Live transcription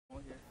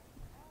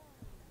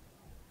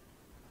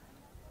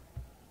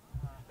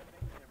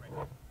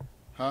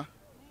Huh?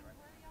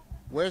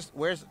 Where's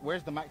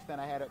the mic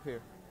stand I had up here?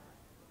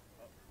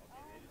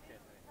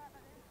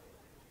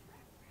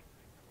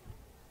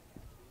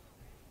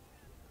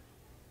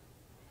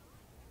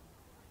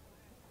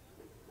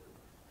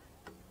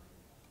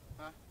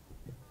 Huh?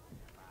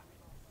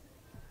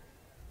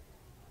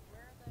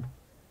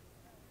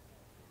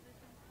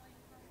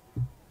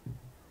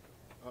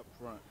 Up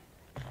front.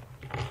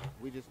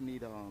 We just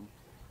need yes.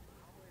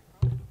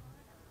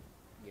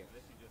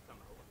 Unless you just come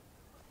and hold it.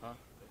 Huh?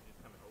 Unless you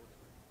just come and hold it.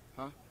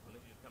 Huh?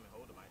 Unless you just come and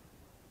hold the mic.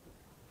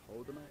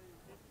 Hold the mic.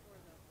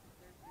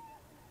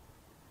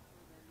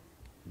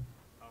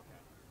 Okay.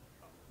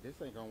 Oh.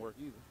 This ain't gonna work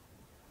either.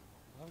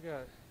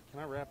 Can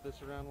I wrap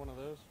this around one of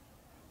those?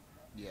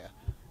 Yeah.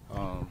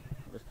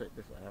 Let's take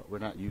this out. We're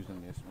not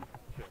using this one.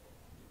 Sure.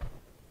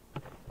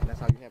 And that's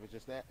how you have it,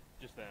 just that?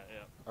 Just that,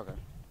 yeah. Okay.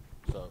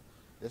 So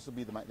this will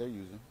be the mic they're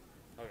using.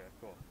 Okay,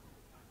 cool.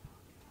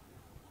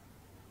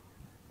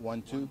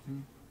 1, 2.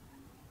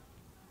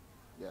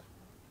 Yeah.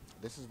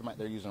 This is the mic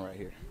they're using right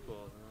here. Cool.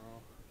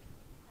 Now,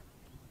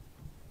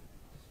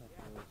 set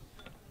this.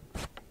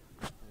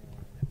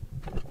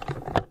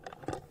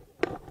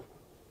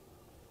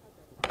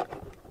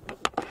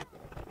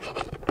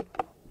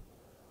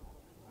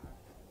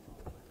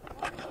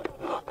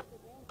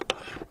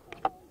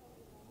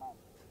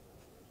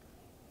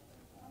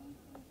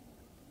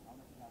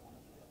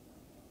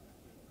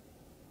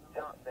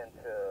 Johnson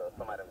to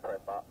somebody in the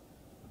press box.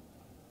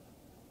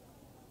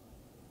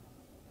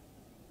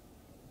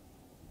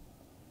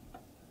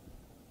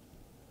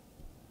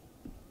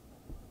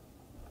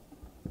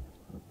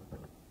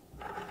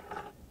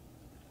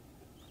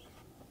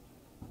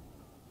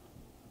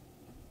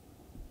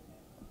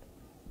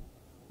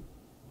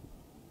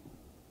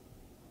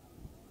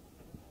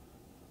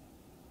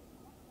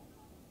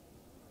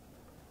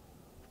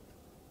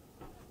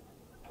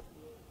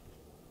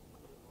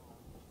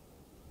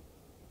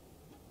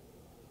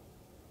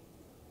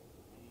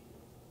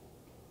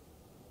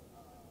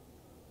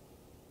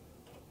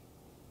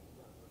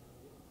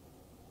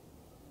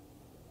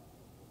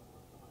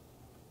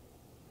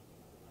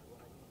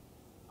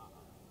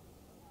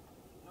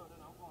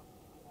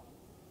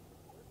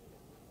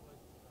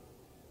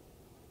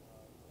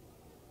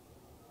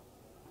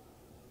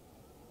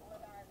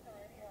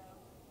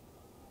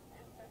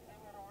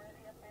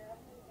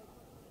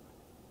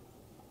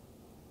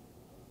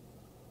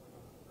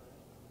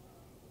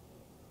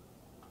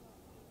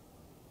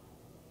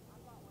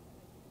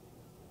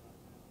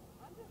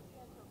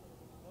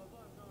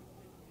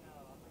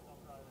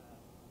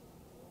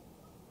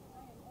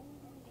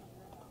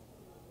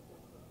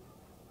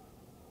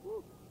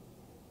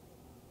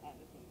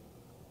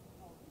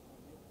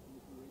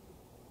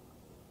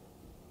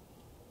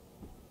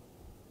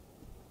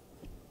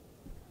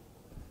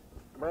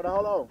 Brother,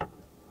 hold on.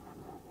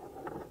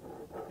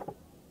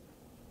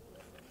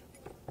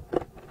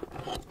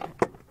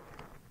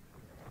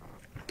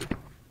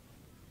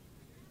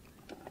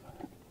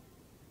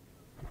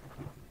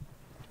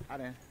 I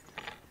didn't.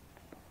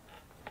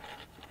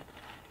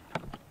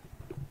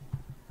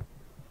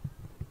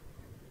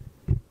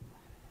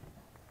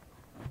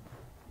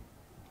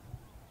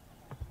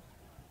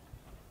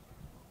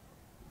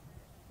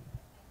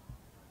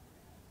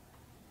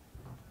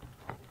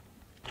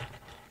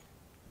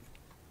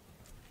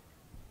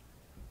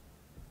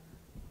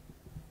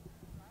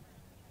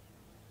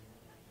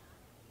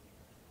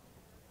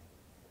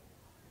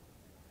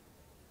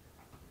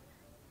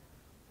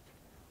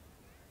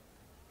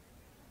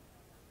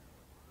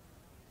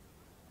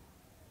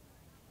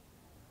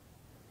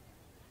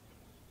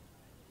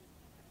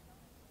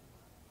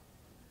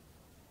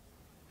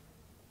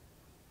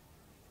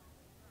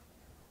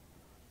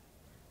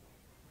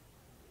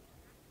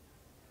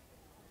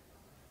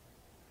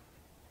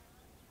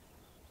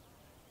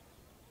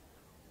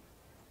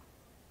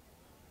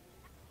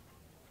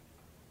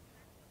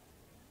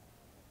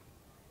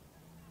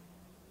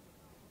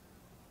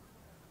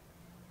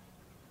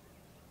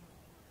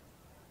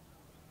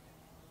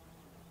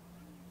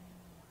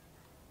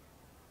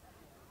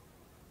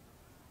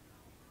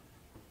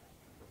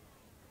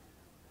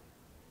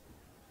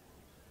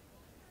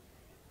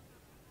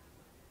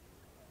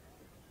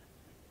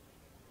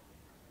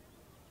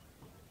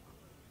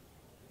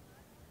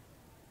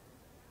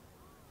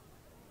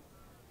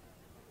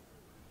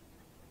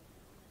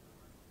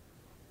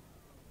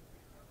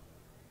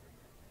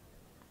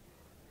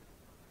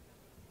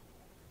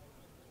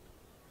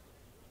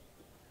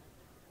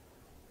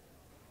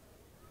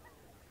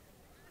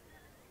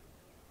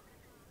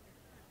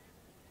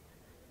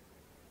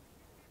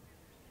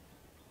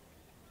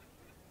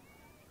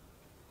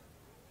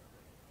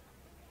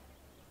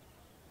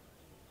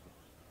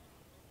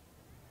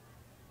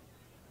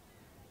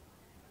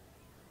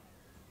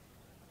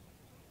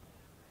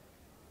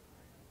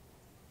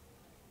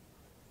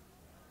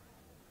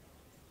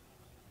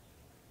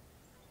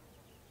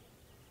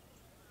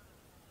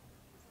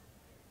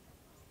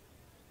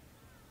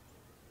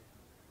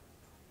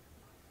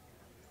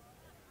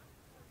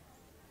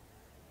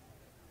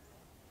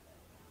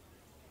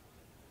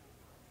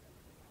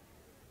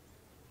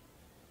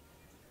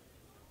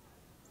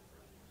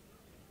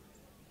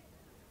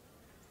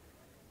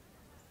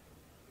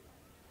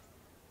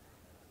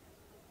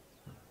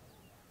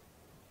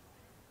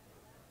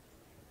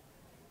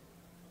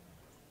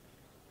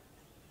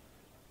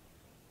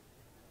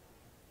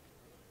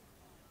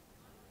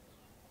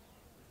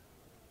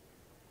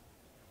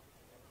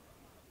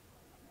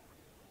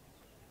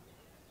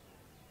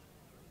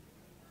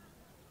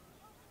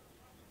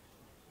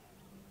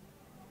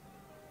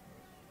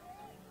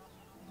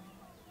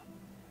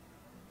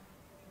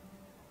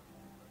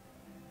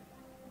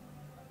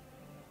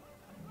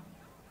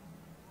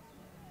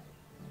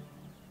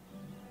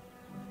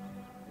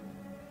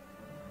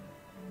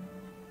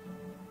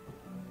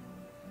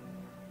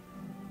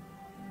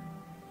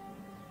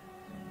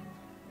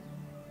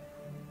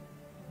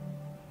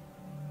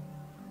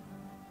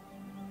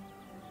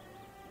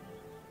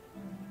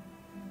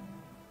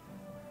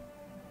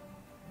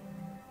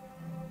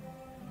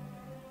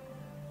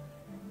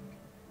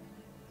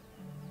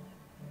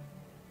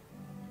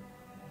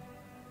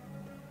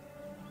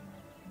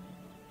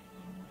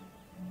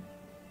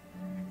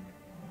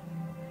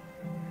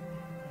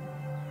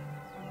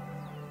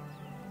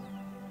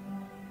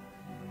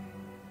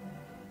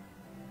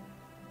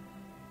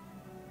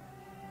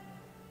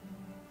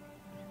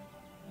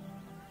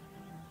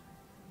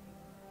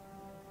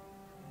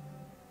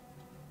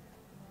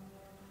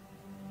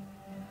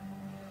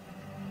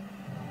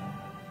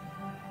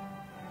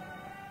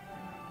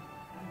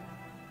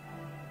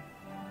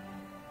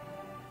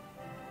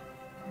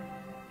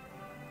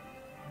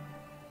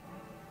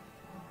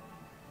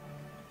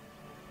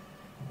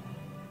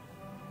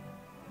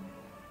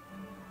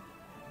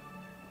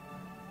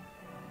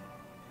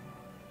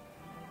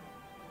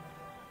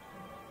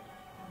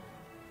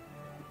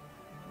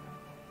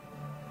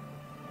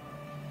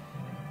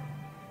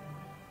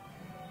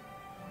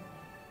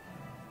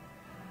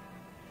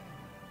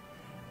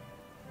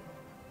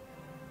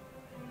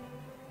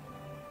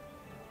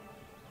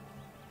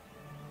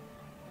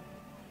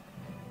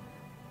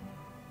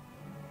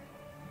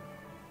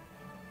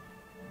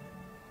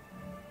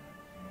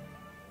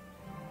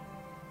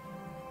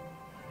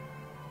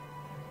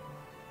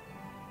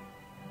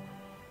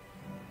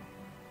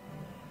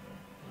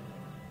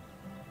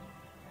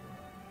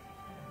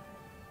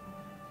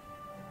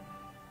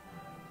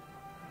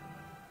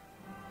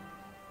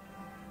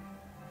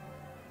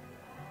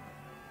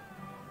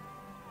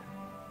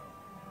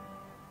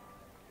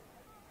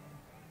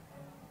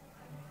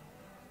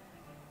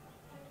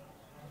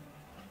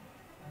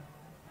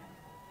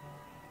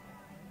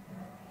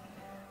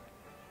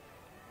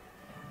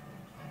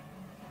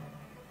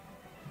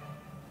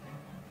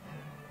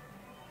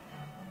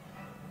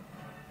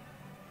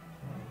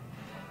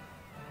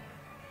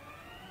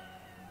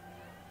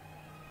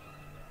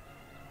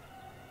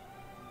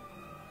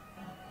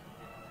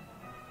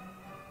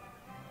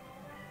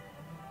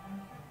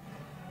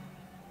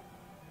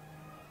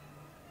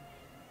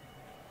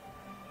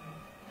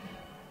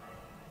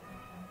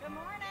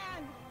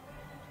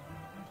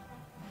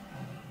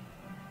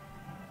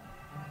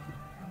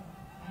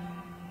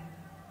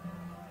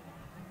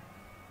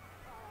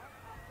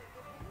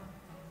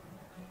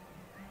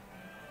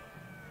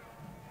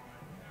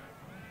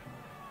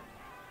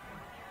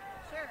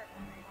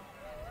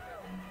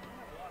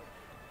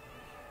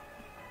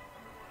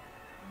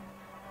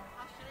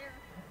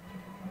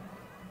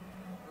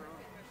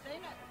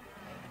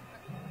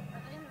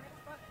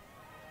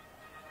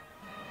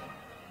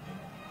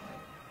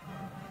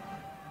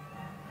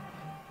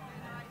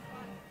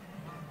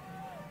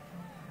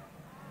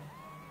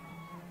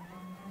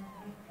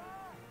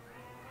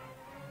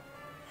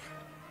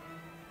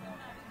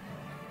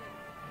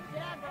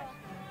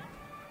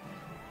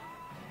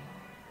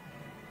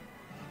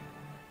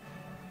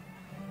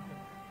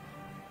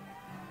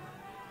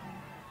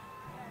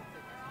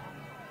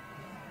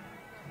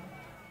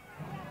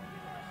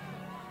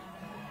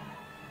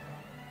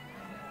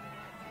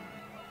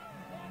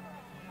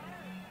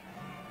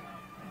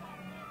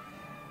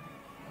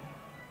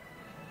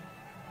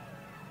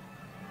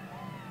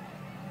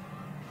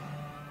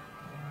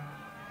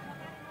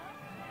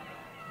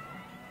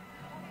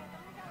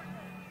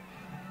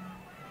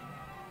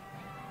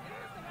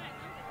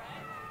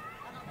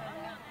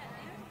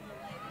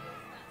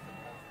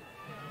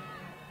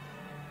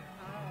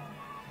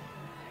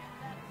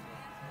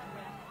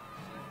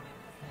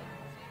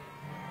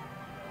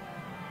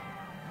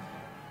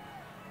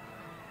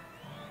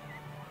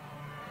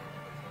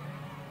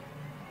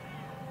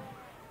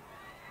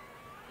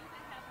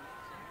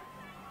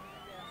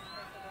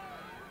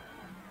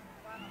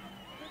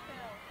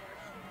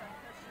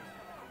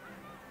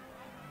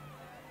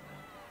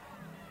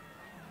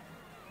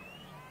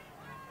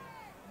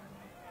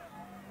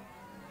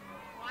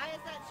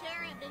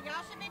 are empty.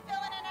 Y'all should be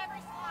filling in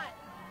every slot.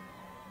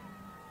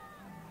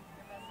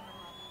 You're messing them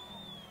up.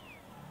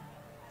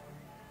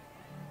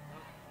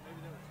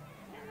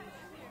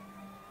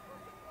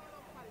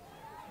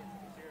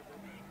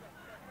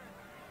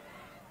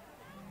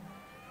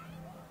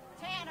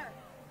 Tanner,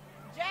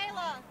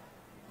 Jayla,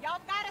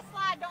 y'all got to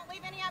slide. Don't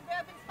leave any of the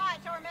open spots.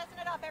 Y'all are messing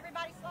it up.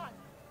 Everybody slide.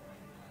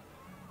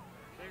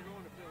 They're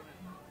going to fill in.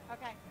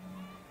 Okay.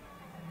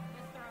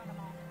 Just throwing them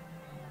all.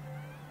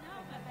 No,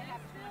 but they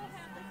still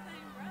have the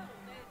same road.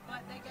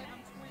 But they gave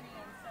them 20,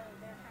 and so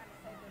they're trying to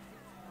save their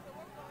seats. So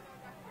what's going on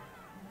right here?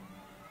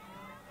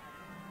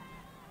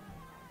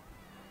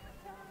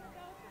 Tell them to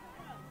go to the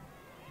road.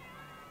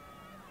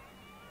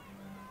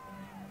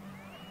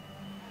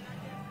 And I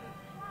guess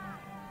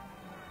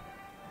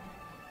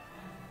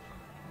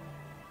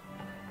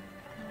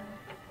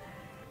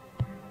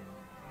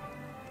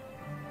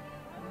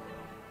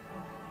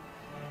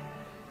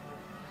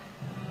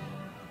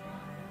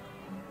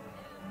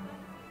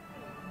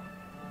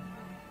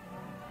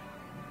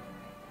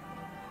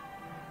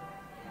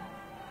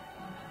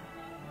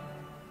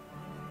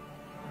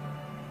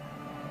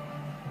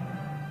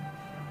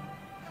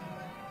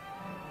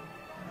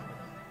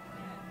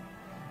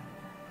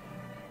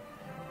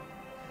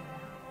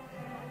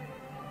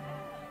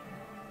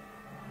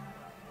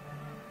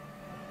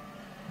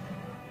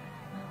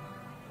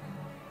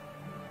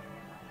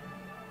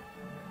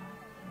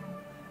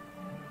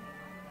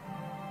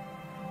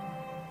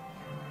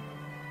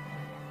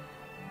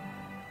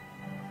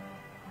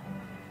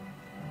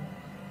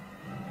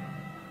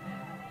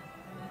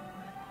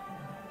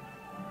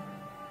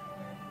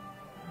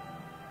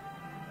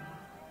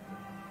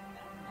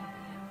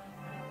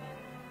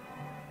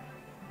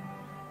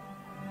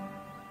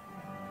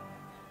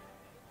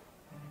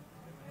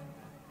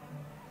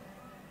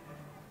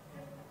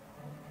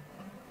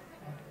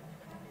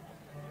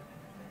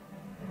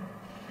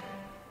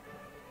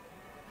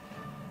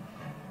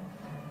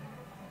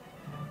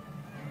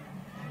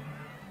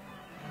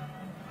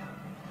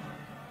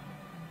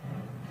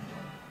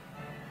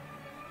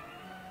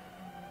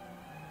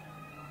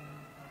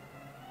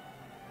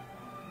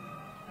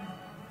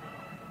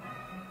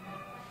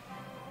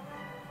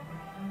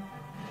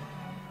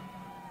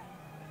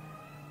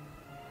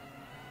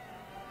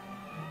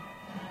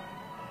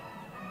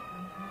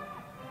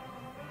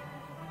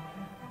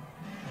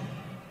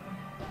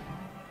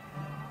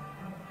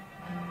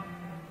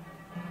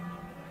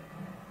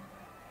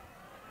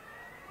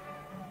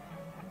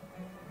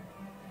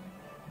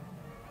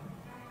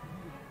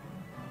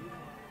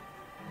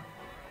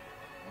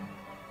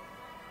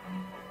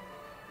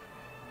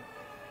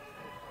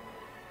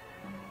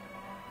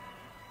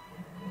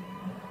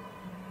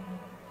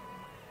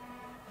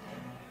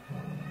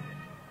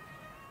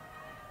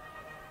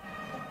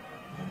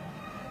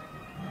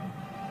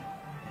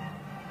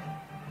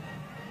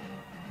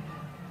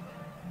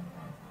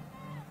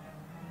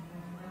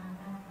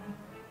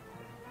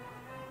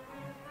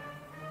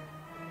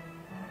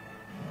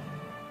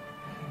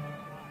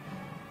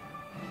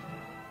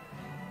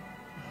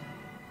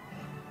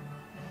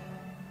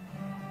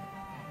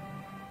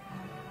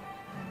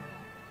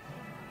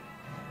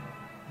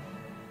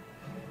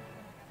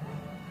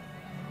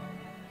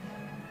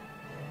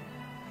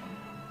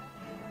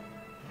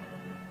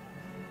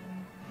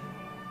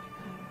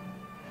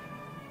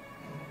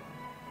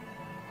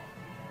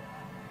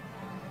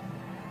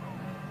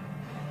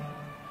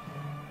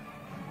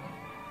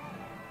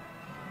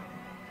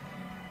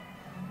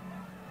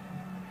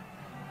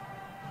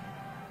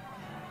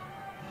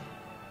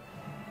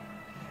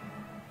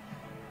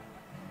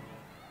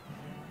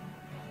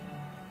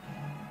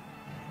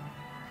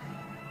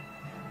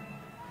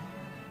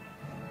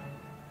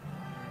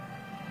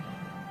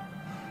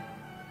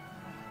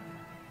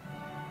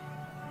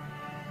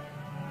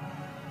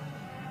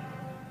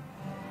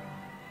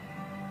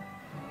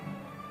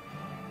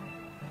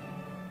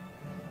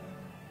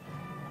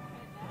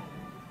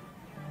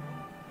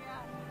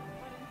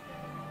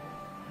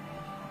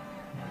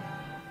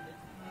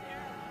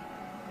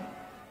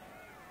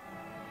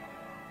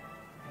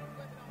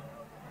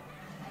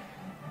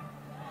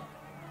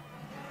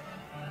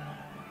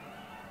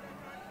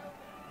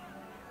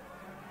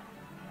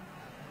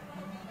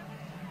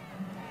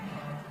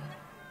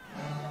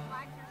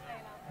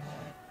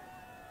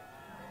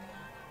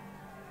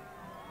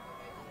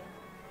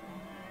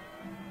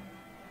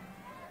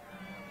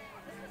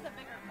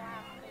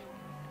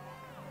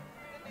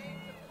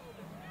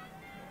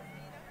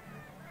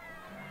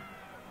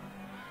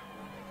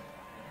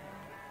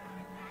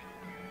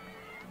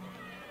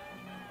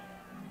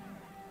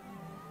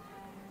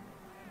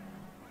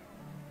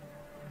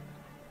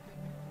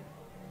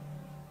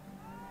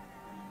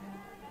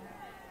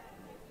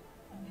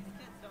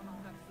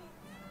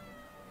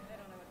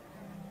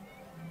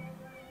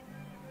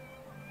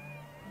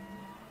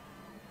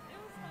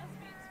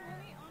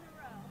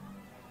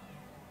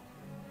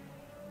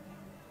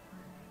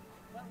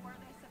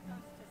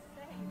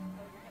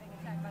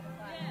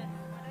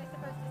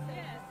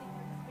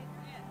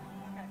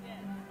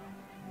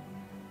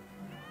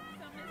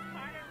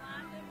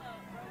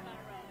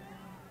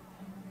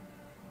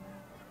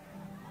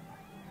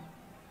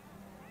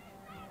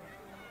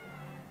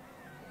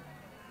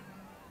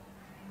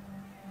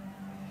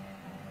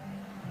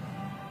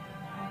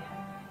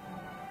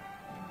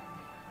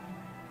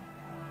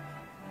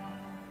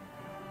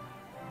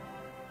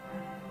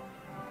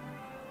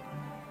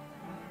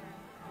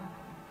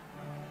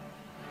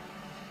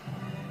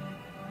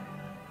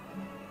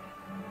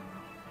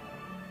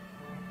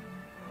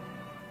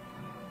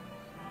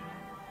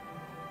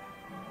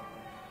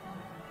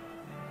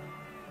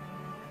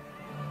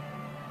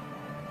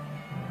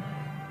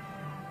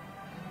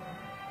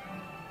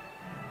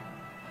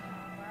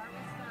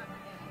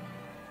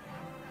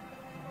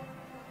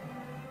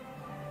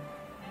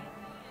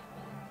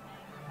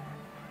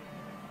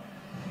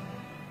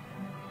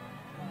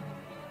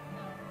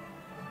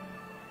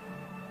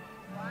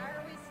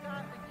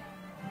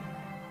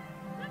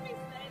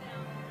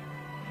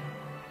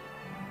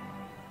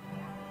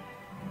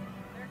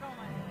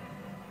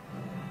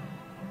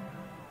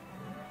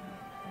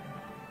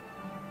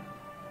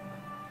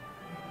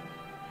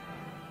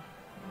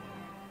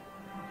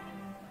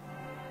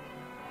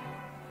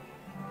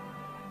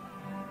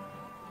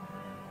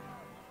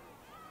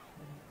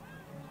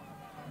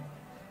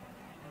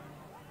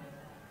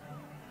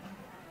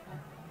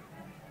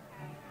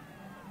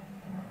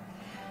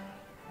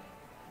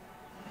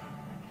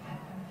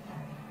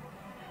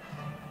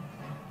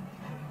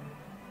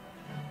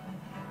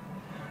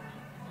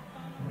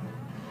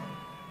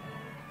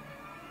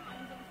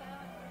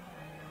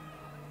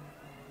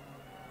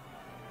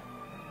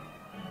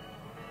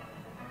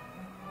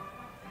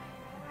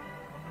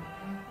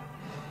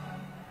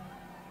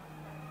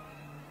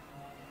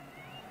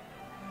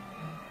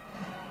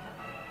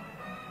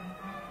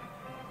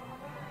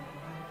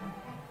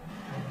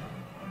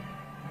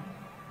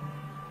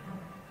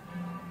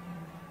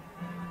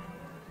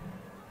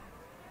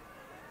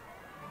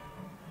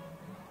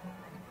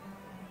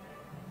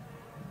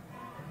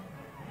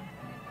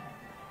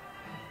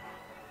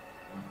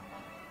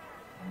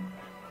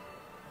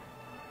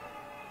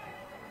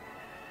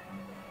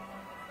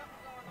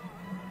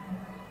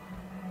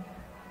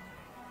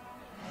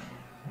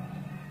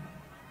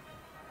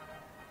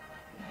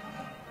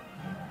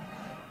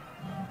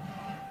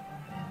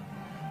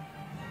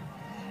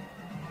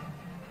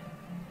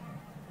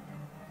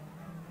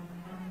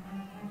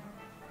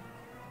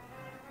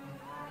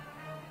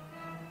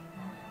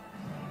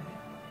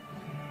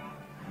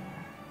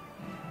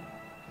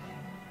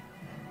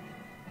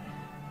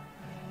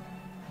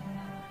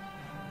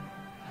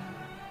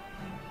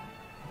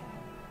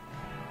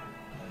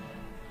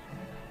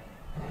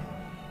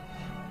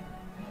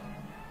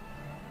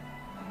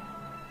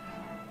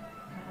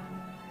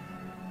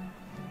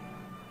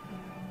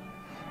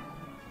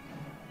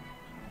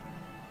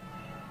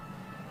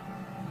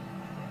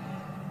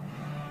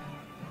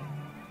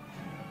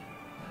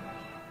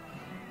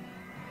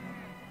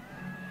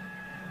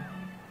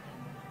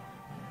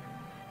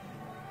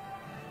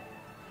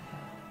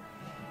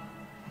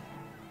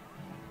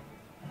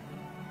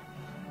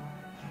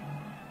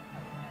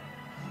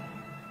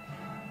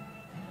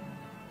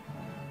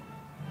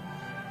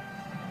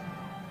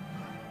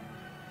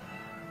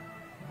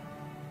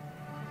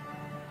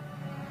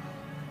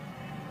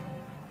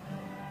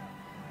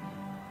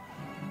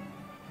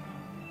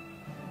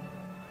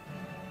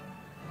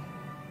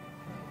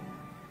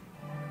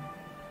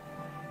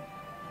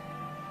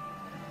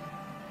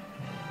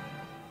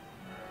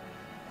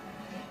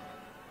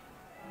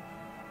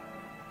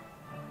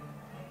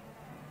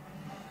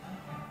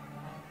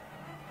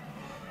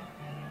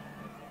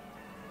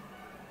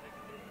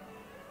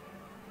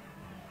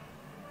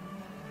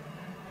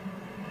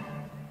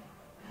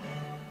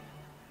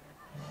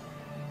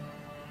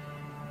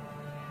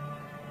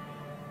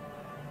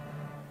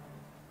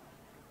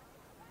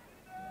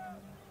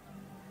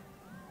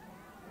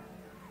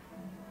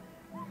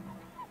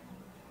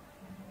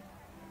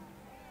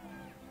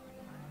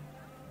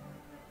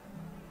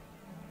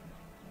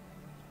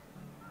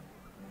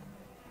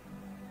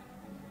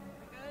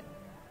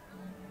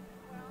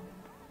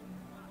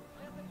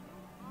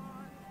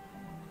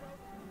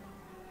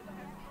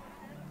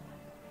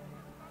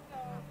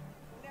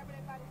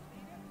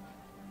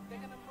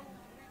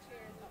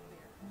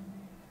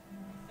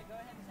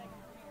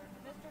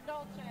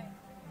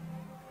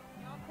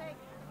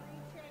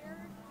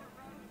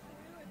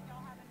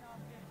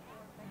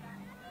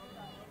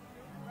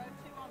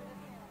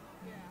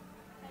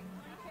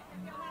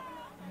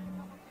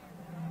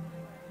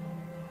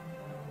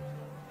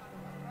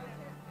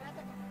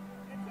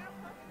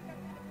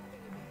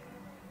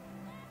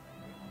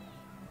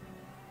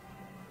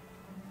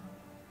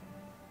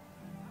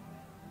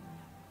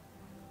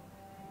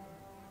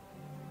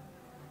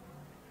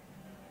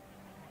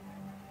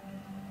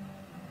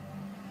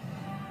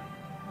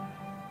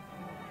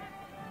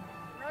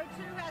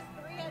 2 has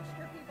 3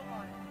 extra people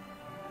on it.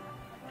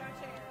 With no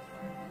chairs.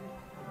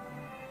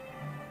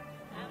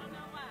 I don't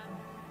know why.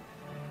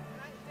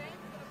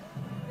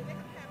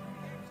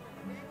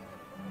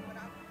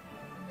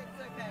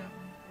 It's okay.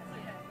 It's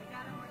okay. We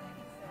got them where they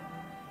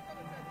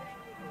can sit.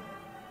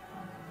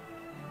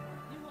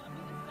 You want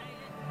me to say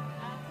it?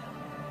 I'll tell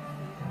them.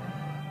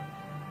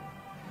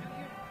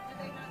 Did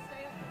they not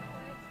stay up for the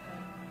pledge?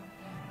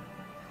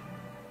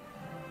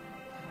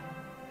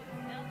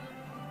 Tell them.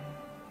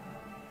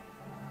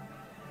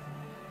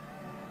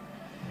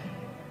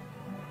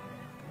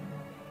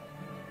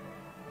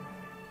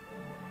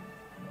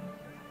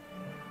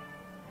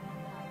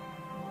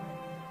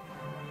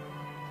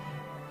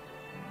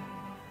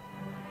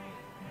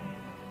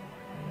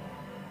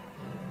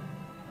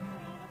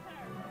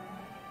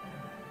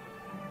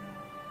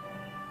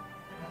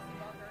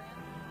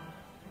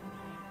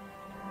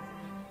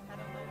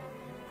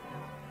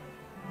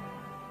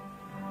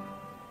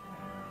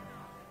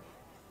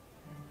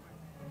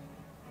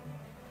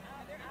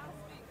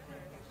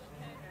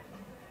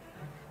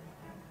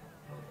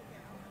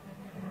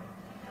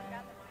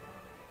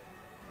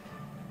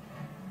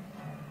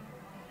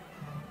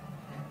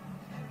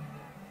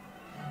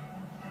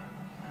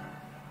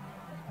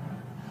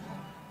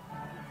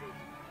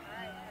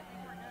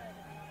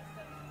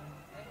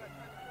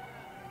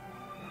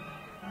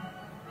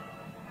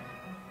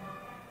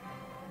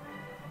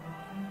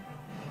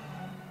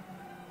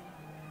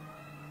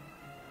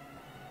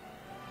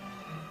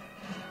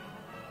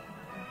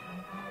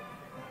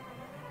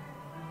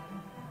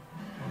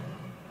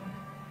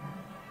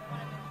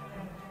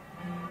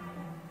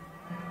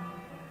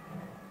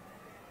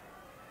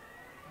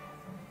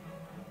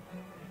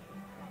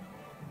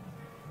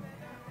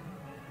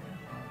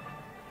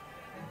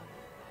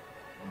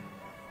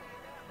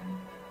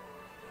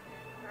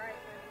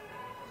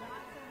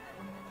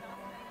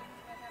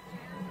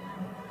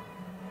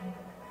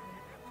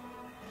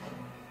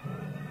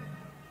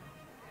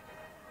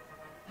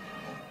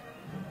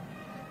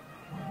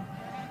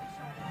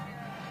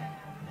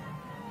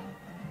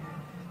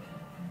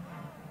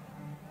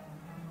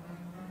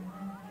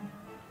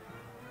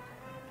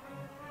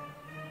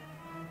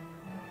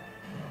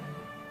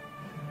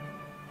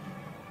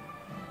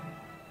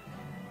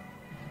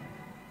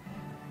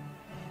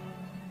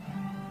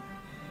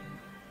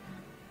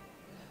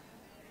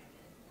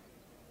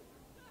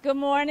 Good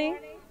morning.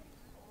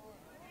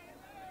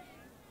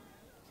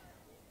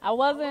 I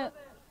wasn't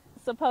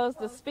supposed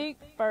to speak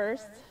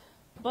first,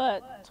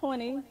 but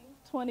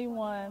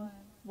 2021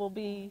 will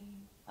be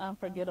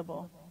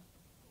unforgettable.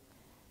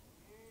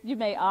 You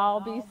may all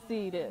be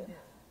seated.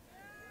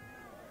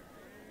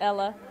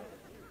 Ella.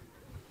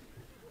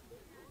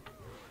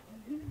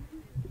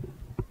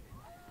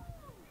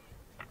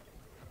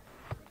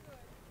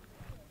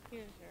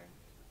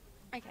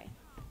 Okay.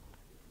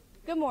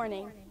 Good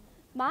morning.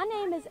 My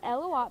name is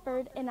Ella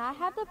Watford, and I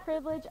have the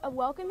privilege of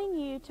welcoming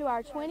you to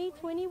our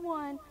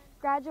 2021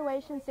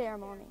 graduation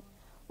ceremony.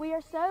 We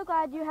are so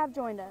glad you have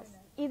joined us,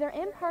 either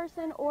in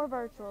person or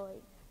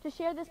virtually, to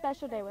share this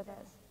special day with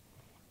us.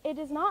 It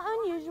is not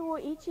unusual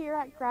each year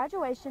at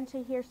graduation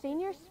to hear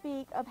seniors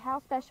speak of how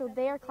special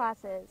their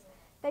class is.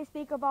 They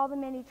speak of all the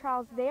many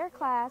trials their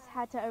class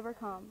had to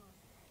overcome.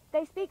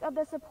 They speak of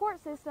the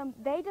support system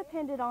they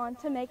depended on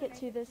to make it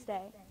to this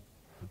day.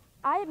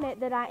 I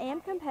admit that I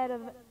am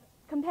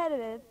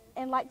competitive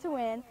and like to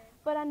win,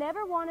 but I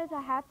never wanted to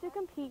have to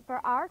compete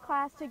for our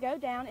class to go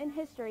down in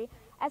history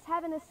as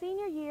having a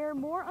senior year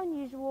more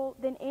unusual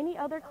than any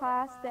other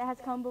class that has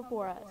come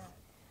before us.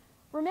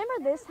 Remember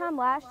this time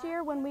last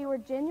year when we were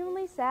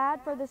genuinely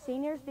sad for the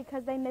seniors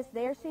because they missed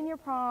their senior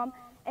prom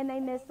and they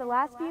missed the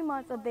last few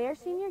months of their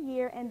senior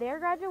year, and their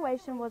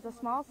graduation was a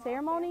small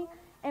ceremony,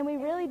 and we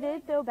really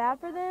did feel bad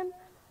for them,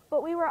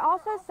 but we were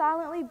also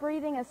silently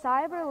breathing a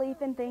sigh of relief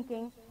and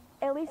thinking,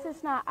 at least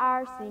it's not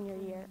our senior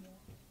year.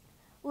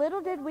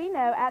 Little did we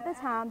know at the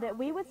time that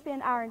we would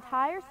spend our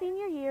entire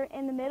senior year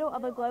in the middle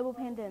of a global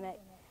pandemic,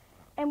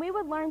 and we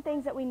would learn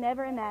things that we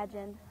never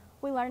imagined.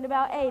 We learned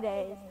about A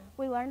days,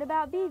 we learned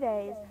about B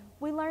days,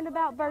 we learned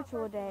about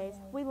virtual days,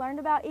 we learned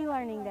about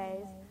e-learning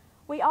days.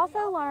 We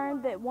also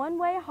learned that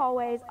one-way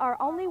hallways are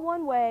only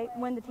one way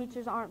when the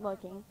teachers aren't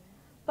looking.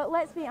 But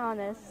let's be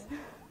honest,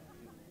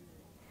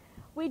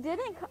 we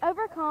didn't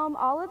overcome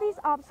all of these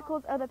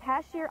obstacles of the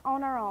past year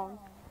on our own.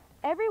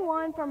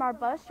 Everyone from our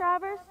bus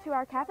drivers to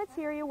our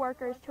cafeteria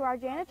workers to our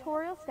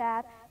janitorial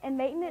staff and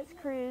maintenance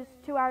crews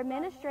to our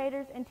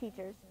administrators and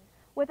teachers.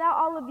 Without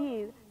all of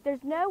you,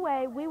 there's no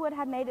way we would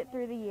have made it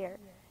through the year.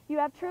 You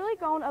have truly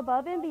gone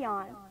above and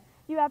beyond.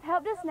 You have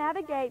helped us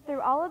navigate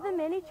through all of the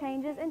many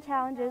changes and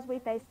challenges we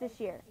faced this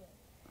year.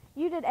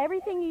 You did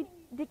everything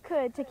you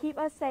could to keep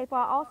us safe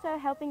while also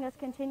helping us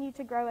continue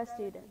to grow as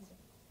students.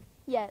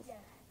 Yes,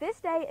 this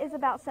day is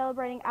about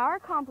celebrating our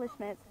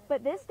accomplishments,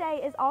 but this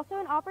day is also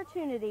an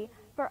opportunity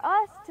for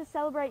us to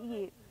celebrate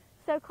you.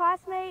 So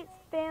classmates,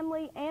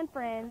 family, and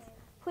friends,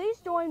 please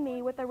join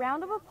me with a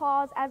round of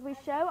applause as we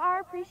show our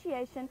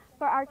appreciation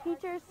for our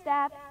teachers,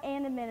 staff,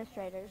 and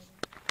administrators.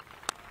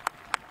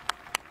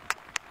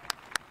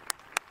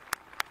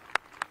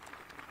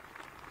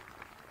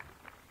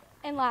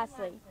 And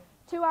lastly,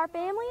 to our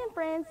family and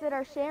friends that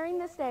are sharing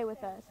this day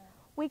with us,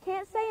 we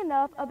can't say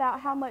enough about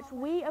how much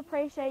we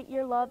appreciate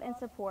your love and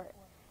support.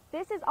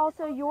 This is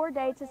also your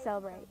day to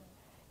celebrate.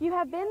 You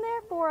have been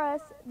there for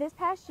us this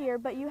past year,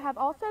 but you have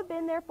also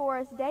been there for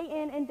us day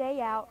in and day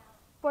out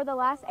for the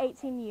last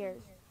 18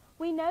 years.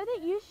 We know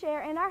that you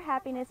share in our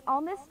happiness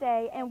on this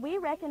day, and we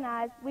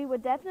recognize we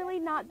would definitely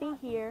not be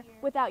here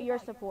without your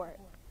support.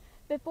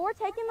 Before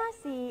taking my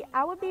seat,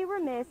 I would be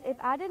remiss if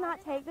I did not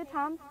take the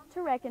time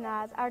to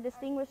recognize our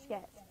distinguished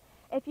guests.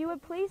 If you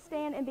would please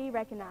stand and be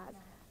recognized.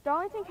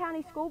 Darlington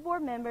County School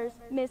Board members,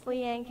 Miss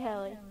Leanne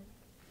Kelly.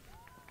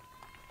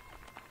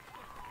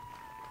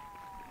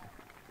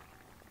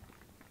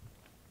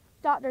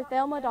 Dr.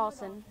 Thelma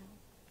Dawson.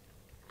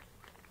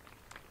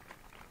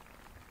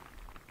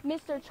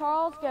 Mr.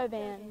 Charles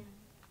Govan.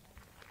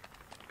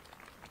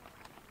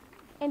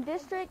 In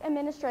District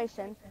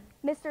Administration,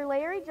 Mr.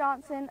 Larry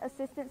Johnson,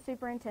 Assistant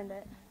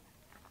Superintendent.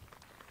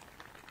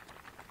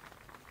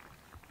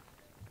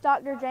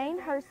 Dr. Jane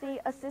Hersey,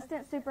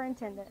 Assistant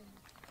Superintendent.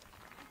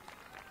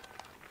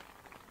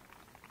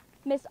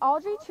 Miss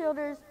Audrey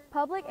Childers,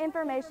 Public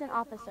Information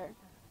Officer.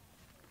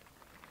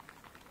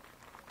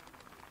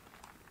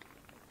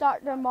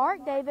 Dr.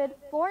 Mark David,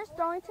 Florence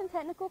Darlington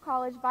Technical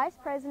College Vice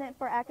President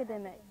for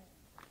Academic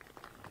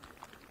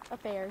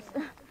Affairs.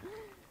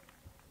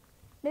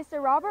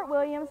 Mr. Robert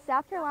Williams,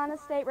 South Carolina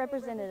State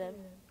Representative.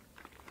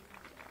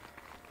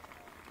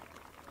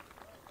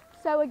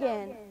 So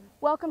again,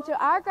 welcome to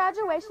our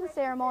graduation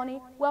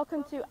ceremony.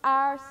 Welcome to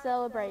our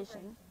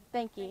celebration.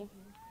 Thank you.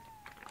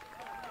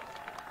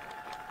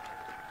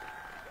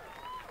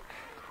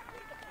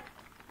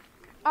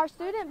 Our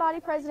student body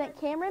president,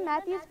 Cameron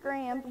Matthews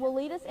Graham, will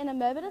lead us in a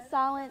moment of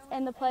silence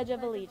and the Pledge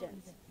of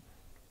Allegiance.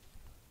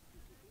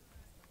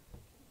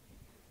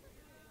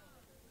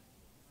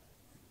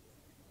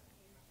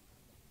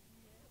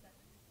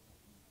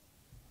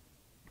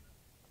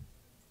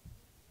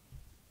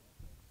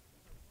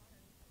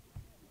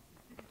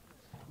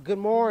 Good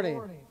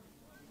morning.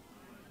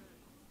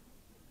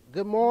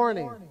 Good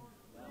morning.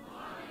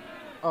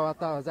 Oh, I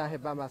thought I was out here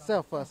by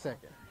myself for a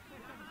second.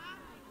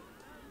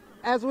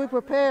 As we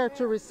prepare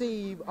to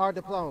receive our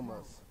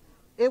diplomas,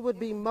 it would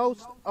be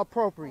most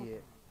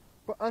appropriate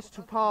for us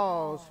to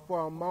pause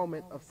for a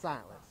moment of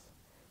silence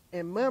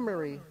in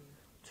memory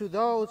to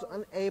those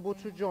unable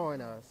to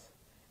join us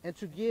and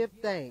to give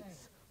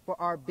thanks for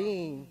our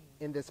being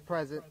in this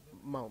present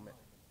moment.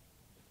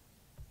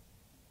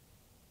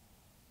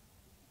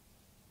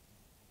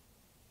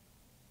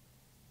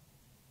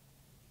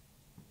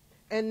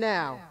 And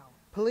now,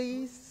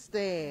 please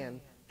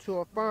stand to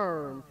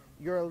affirm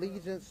your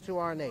allegiance to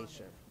our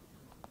nation.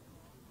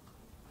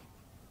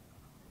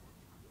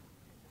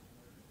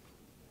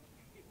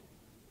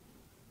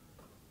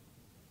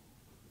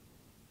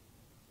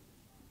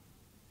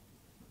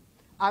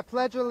 I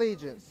pledge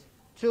allegiance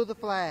to the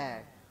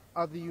flag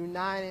of the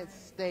United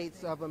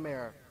States of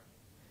America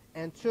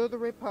and to the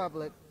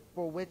republic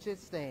for which it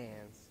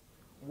stands,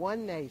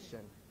 one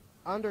nation,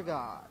 under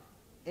God,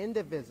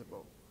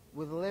 indivisible,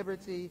 with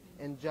liberty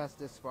and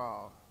justice for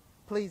all.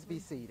 Please be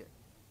seated.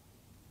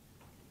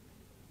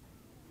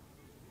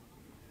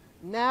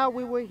 Now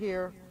we will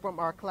hear from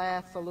our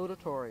class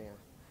salutatorian,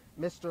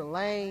 Mr.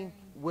 Lane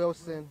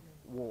Wilson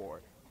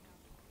Ward.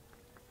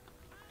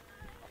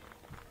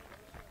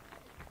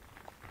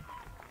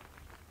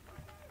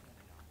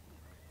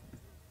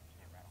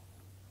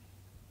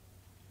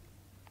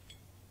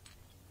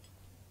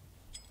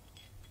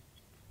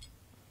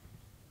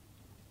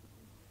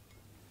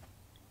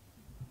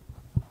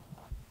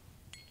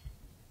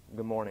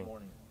 Good morning.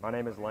 My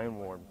name is Lane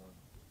Ward.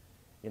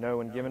 You know,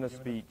 when giving a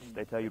speech,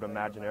 they tell you to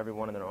imagine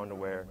everyone in their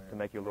underwear to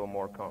make you a little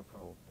more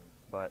comfortable.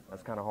 But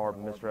that's kind of hard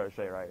with Mr.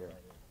 O'Shea right here.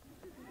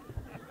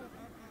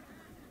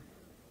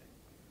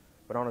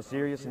 But on a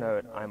serious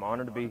note, I am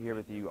honored to be here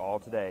with you all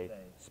today,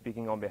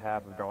 speaking on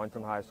behalf of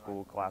Darlington High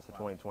School, class of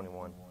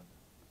 2021.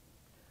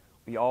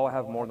 We all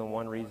have more than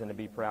one reason to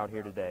be proud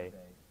here today.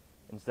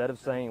 Instead of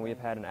saying we've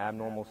had an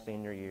abnormal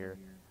senior year,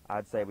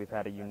 I'd say we've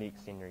had a unique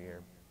senior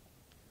year.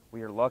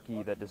 We are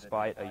lucky that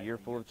despite a year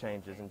full of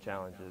changes and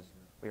challenges,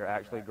 we are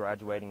actually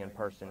graduating in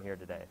person here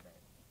today.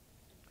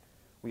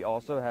 We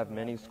also have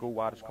many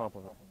school-wide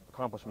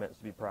accomplishments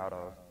to be proud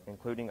of,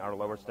 including our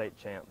lower state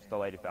champs, the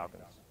Lady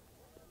Falcons.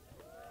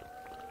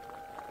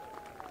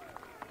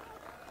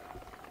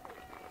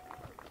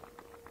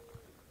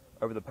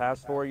 Over the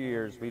past 4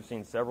 years, we've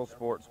seen several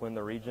sports win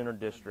the region or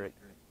district,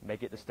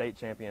 make it to state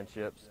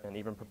championships, and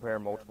even prepare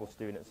multiple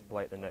students to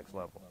play at the next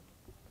level.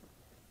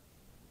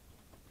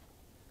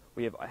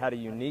 We have had a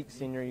unique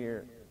senior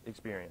year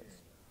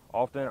experience.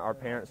 Often our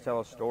parents tell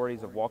us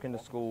stories of walking to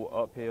school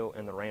uphill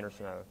in the rain or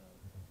snow.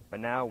 But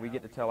now we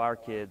get to tell our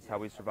kids how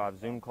we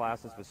survived Zoom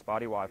classes with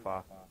spotty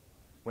Wi-Fi,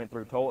 went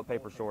through toilet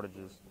paper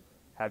shortages,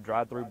 had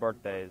drive-through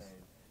birthdays,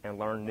 and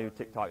learned new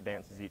TikTok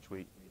dances each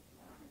week.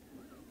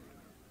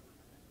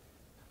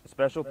 A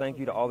special thank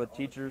you to all the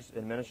teachers,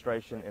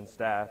 administration, and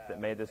staff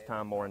that made this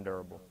time more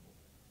endurable.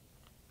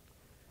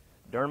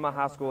 During my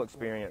high school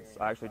experience,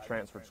 I actually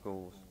transferred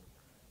schools.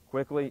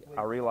 Quickly,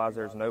 I realized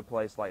there's no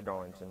place like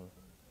Darlington.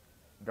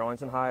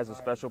 Darlington High is a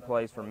special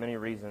place for many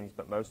reasons,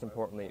 but most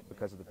importantly,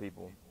 because of the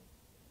people.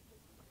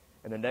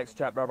 In the next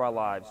chapter of our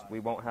lives, we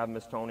won't have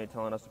Miss Tony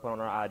telling us to put on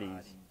our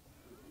IDs,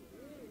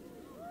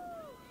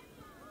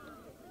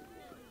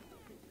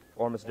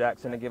 or Miss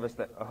Jackson to give us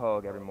a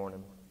hug every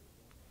morning.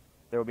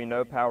 There will be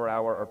no power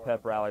hour or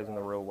pep rallies in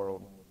the real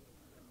world.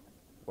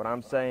 What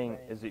I'm saying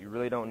is that you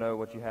really don't know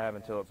what you have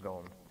until it's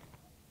gone.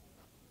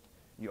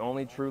 You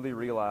only truly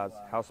realize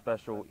how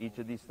special each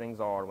of these things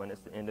are when it's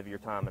the end of your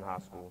time in high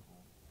school.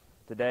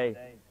 Today,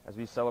 as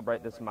we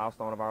celebrate this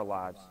milestone of our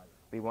lives,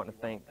 we want to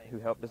thank who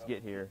helped us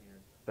get here,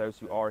 those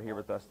who are here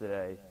with us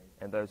today,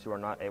 and those who are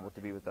not able to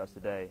be with us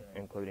today,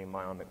 including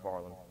Mayan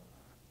McFarland.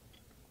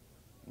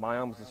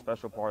 Mayan was a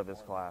special part of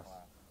this class.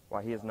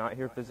 While he is not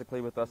here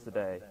physically with us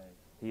today,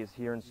 he is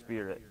here in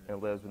spirit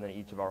and lives within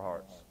each of our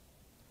hearts.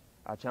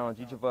 I challenge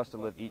each of us to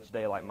live each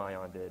day like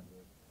Mayan did,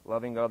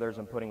 loving others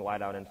and putting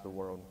light out into the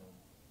world.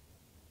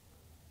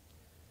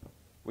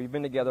 We've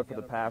been together for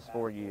the past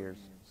 4 years.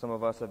 Some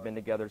of us have been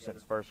together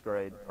since first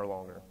grade or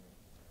longer.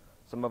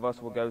 Some of us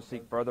will go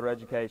seek further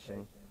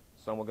education.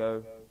 Some will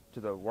go to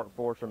the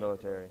workforce or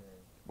military.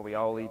 But we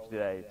all leave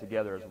today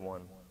together as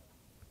one.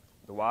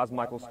 The wise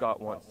Michael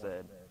Scott once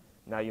said,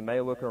 "Now you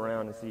may look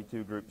around and see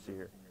two groups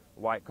here,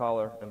 white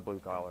collar and blue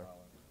collar.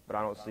 But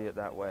I don't see it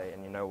that way,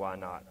 and you know why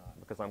not?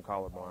 Because I'm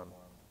colorblind."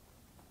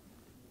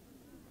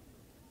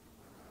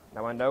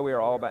 Now I know we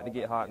are all about to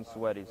get hot and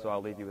sweaty, so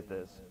I'll leave you with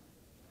this.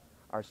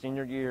 Our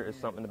senior year is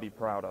something to be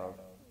proud of.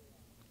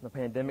 The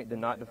pandemic did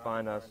not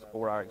define us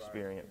or our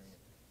experience.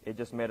 It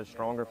just made us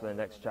stronger for the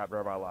next chapter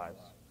of our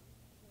lives.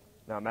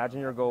 Now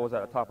imagine your goal is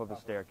at the top of a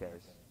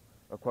staircase.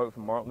 A quote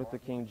from Martin Luther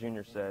King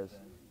Jr. says,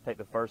 "Take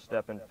the first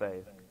step in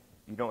faith."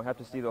 You don't have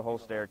to see the whole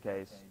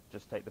staircase,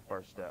 just take the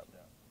first step.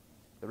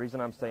 The reason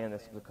I'm saying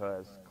this is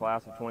because,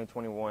 class of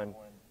 2021,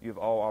 you've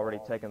all already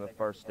taken the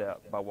first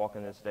step by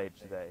walking this stage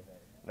today.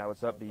 Now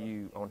it's up to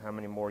you on how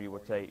many more you will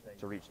take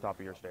to reach the top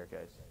of your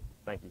staircase.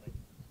 Thank you.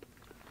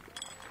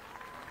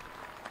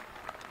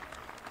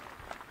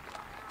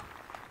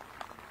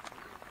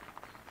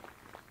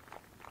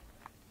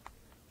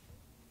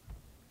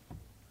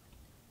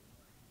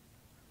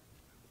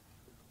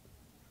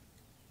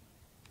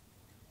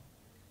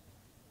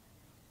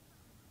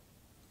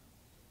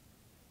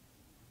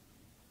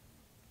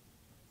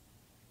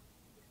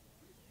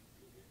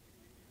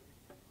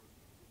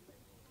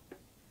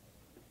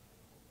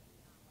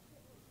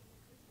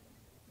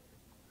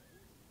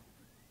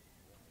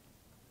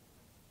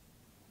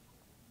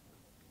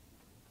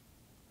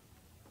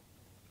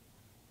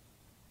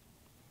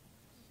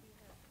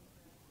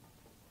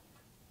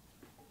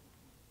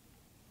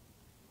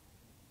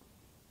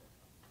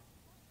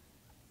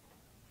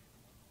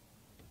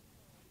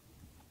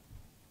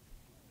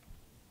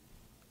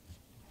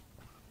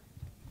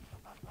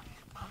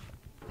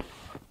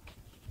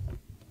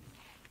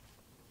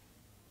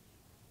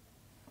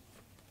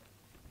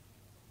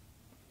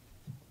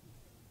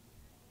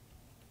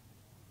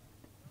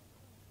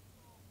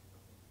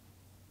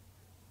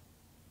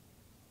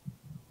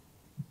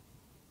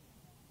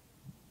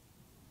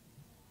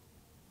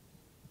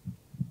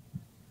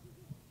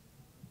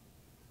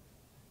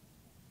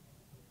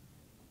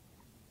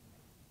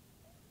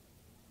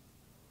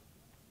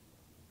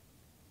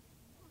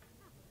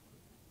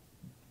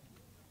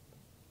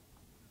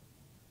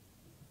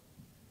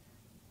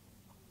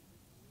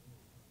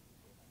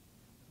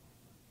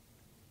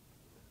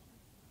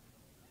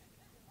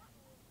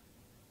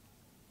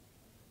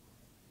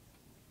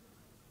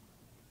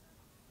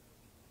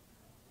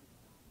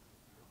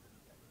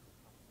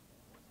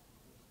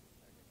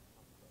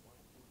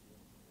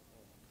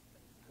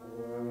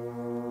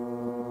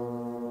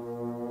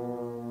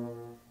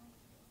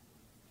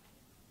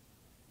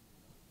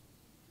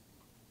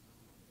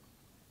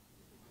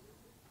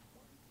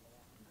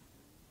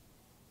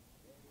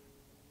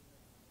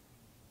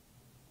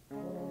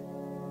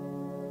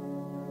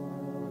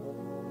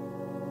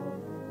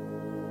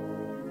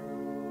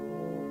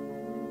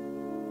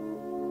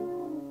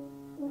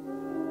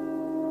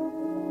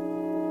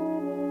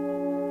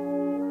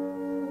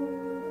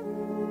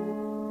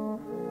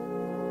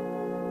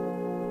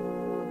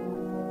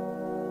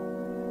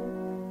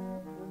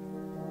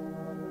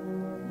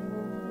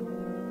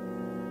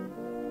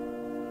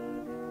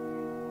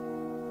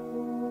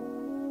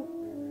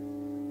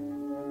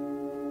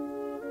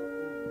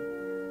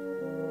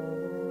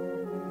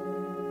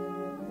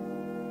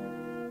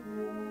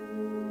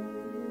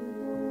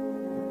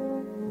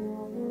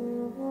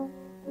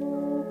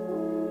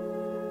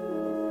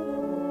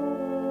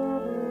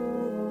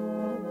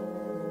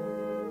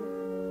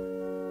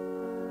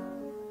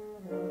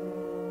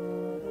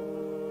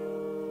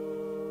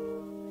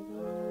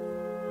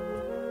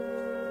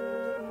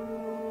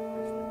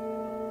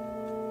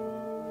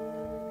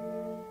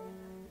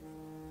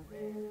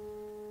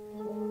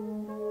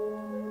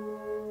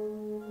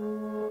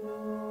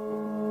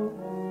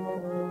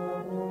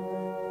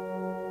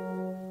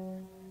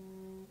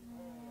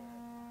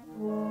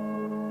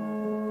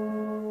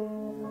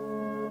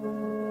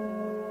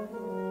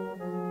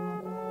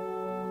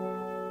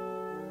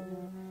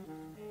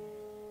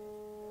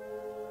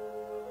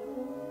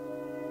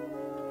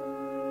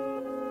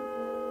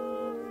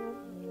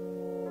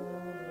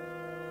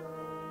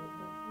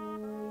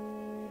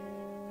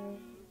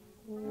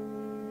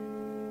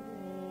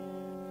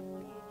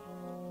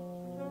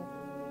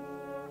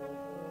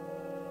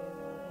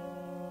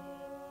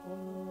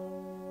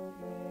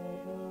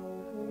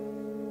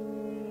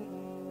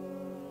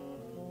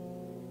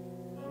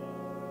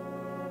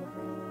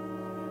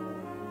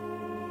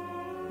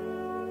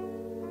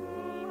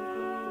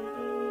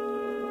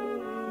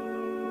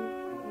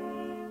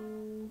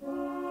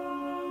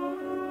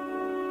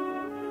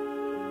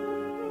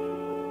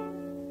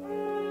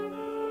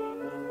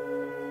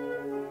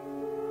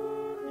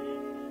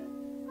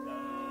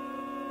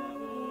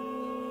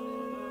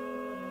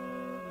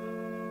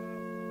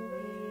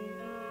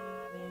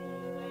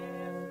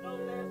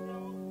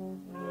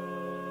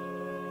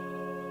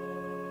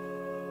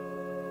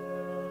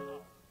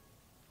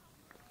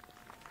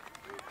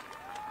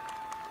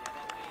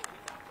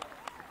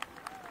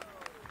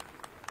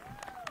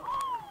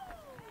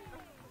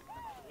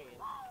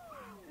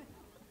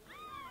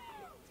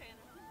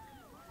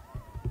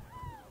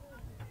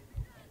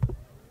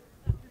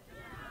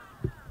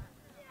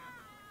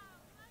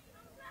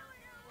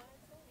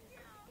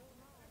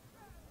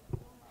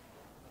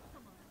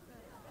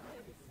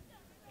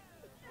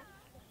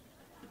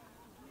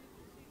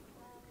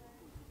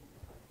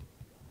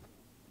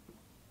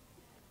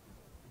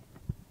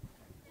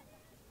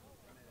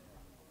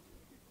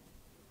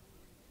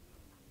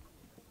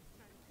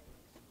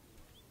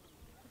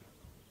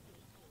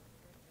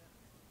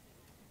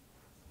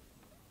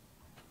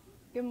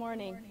 Good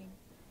morning.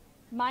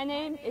 My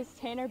name is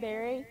Tanner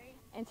Berry,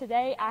 and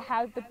today I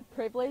have the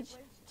privilege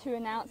to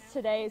announce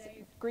today's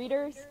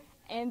greeters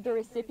and the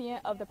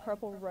recipient of the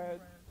Purple Robe.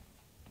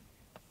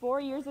 4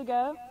 years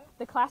ago,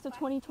 the class of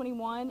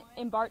 2021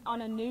 embarked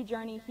on a new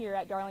journey here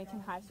at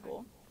Darlington High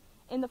School.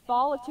 In the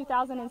fall of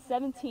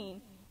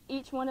 2017,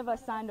 each one of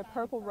us signed a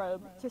purple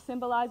robe to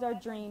symbolize our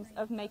dreams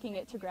of making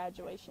it to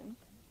graduation.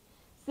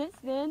 Since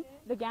then,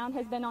 the gown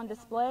has been on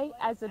display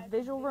as a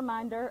visual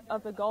reminder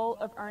of the goal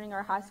of earning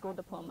our high school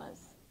diplomas.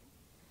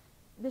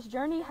 This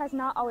journey has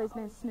not always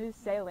been smooth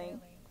sailing.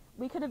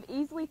 We could have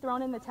easily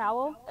thrown in the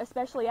towel,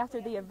 especially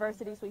after the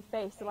adversities we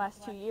faced the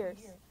last 2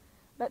 years.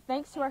 But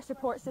thanks to our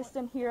support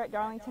system here at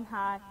Darlington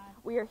High,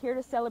 we are here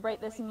to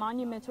celebrate this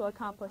monumental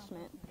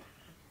accomplishment.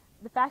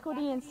 The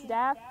faculty and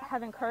staff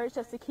have encouraged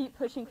us to keep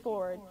pushing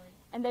forward,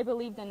 and they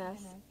believed in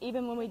us,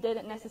 even when we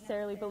didn't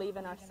necessarily believe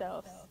in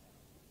ourselves.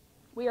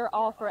 We are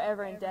all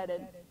forever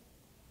indebted.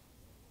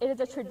 It is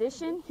a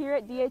tradition here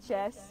at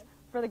DHS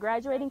for the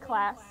graduating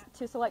class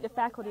to select a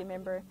faculty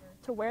member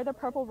to wear the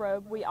purple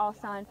robe we all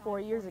signed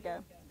 4 years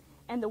ago.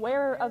 And the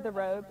wearer of the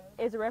robe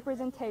is a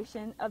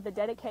representation of the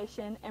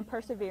dedication and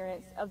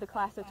perseverance of the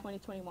class of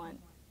 2021,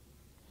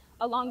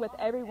 along with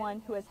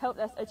everyone who has helped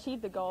us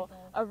achieve the goal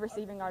of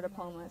receiving our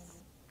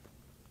diplomas.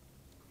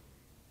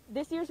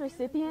 This year's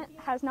recipient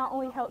has not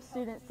only helped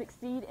students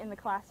succeed in the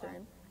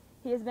classroom,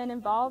 he has been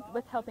involved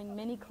with helping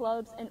many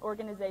clubs and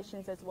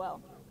organizations as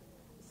well,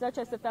 such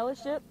as the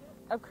Fellowship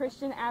of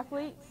Christian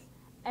Athletes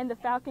and the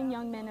Falcon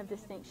Young Men of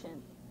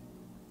Distinction.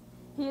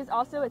 He is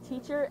also a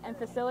teacher and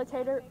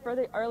facilitator for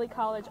the Early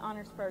College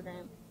Honors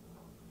Program.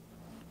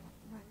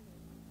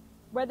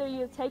 Whether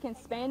you have taken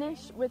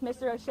Spanish with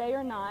Mr. O'Shea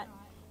or not,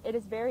 it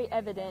is very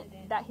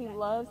evident that he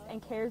loves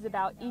and cares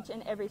about each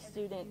and every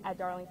student at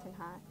Darlington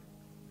High.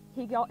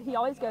 He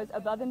always goes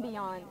above and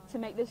beyond to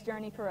make this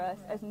journey for us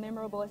as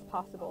memorable as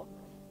possible,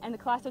 and the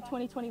class of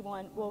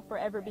 2021 will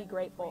forever be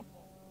grateful.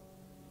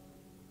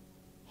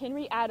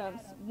 Henry Adams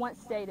once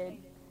stated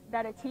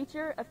that a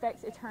teacher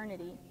affects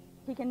eternity.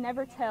 He can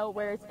never tell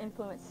where his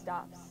influence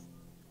stops.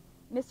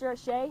 Mr.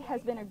 O'Shea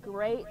has been a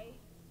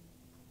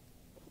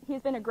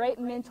great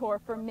mentor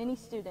for many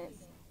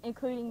students,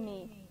 including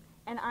me,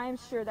 and I am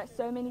sure that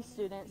so many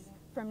students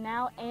from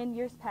now and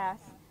years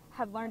past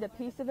have learned a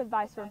piece of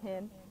advice from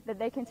him that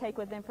they can take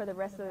with them for the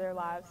rest of their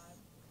lives.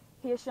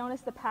 He has shown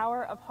us the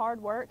power of hard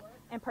work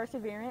and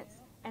perseverance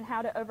and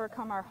how to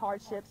overcome our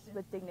hardships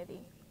with dignity.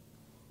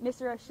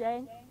 Mr.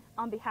 O'Shea,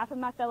 on behalf of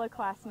my fellow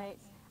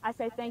classmates, I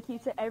say thank you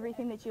to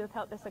everything that you have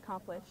helped us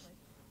accomplish.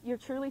 You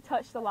have truly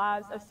touched the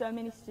lives of so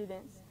many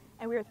students,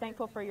 and we are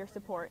thankful for your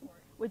support.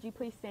 Would you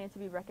please stand to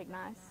be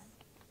recognized?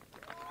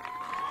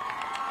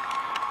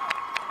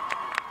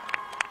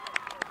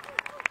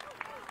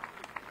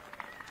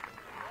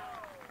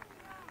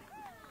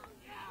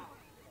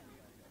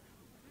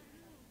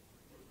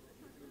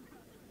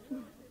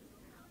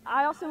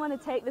 I also want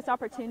to take this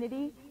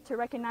opportunity to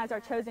recognize our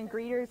chosen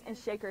greeters and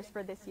shakers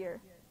for this year.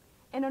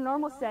 In a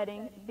normal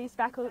setting, these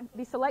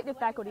selected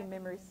faculty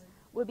members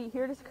will be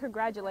here to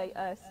congratulate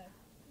us,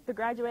 the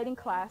graduating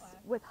class,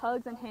 with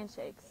hugs and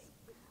handshakes.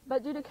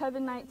 But due to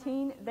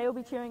COVID-19, they will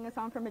be cheering us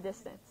on from a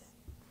distance.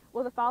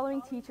 Will the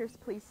following teachers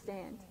please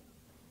stand?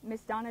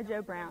 Miss Donna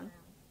Jo Brown.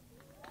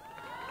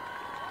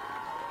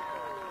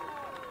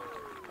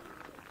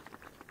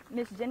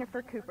 Miss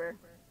Jennifer Cooper.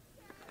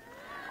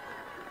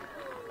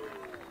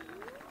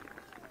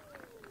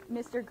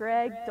 Mr.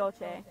 Greg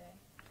Dolce.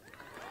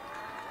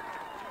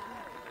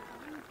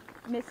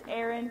 Miss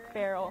Erin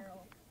Farrell.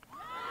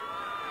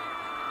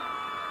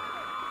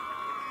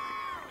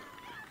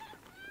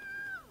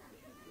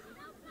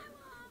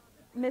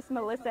 Miss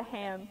Melissa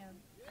Ham.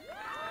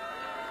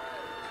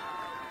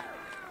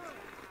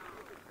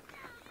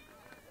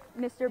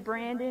 Mr.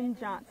 Brandon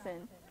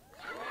Johnson.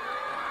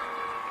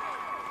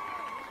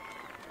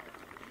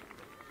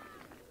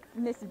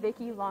 Miss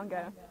Vicky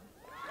Longo.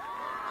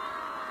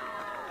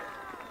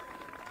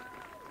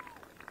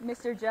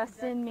 Mr.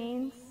 Justin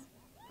Means.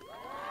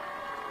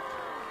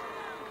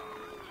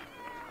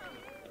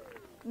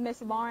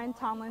 Miss Lauren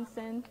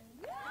Tomlinson.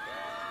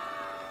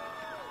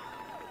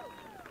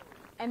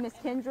 And Miss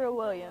Kendra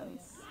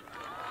Williams.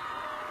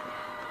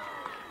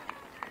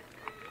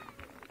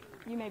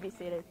 You may be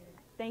seated.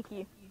 Thank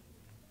you.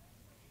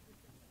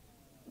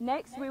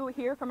 Next, we will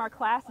hear from our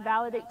class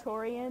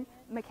valedictorian,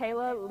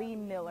 Michaela Lee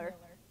Miller.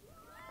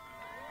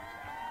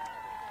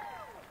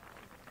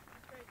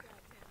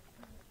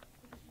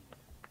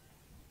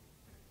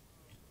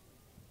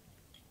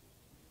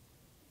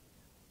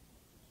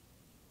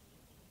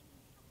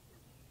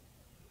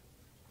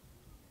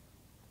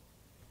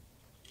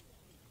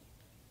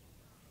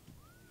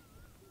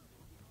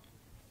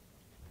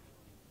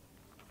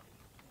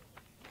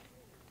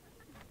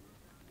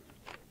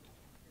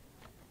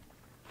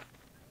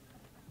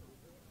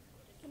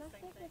 Can I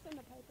stick this in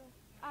the paper?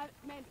 I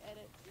made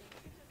edits.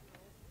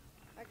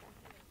 Okay.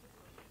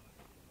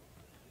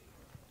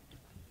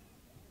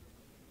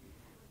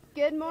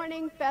 Good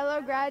morning,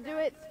 fellow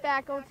graduates,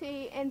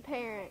 faculty, and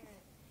parents.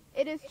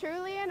 It is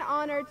truly an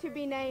honor to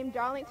be named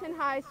Darlington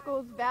High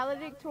School's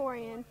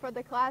valedictorian for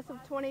the class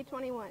of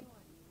 2021.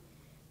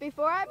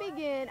 Before I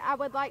begin, I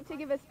would like to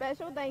give a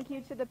special thank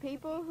you to the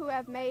people who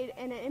have made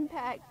an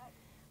impact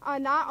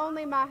on not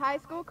only my high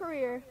school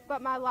career,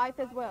 but my life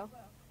as well.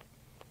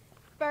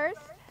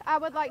 First, I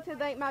would like to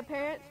thank my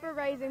parents for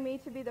raising me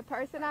to be the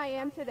person I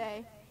am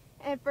today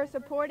and for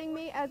supporting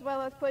me as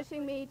well as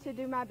pushing me to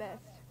do my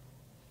best.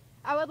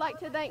 I would like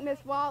to thank Ms.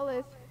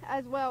 Wallace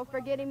as well for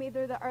getting me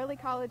through the early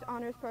college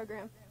honors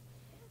program.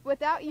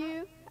 Without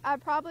you, I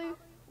probably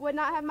would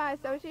not have my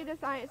Associate of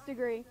Science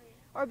degree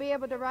or be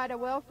able to write a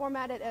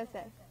well-formatted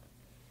essay.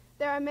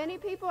 There are many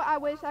people I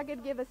wish I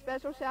could give a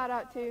special shout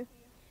out to,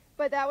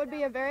 but that would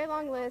be a very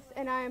long list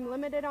and I am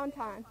limited on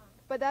time.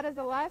 But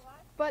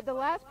the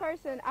last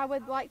person I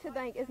would like to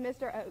thank is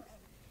Mr. Oakes.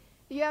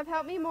 You have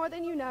helped me more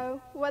than you know,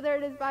 whether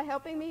it is by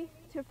helping me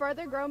to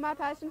further grow my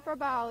passion for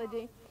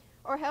biology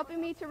or helping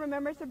me to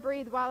remember to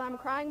breathe while I'm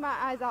crying my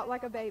eyes out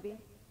like a baby.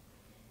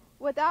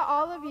 Without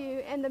all of you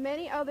and the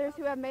many others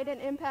who have made an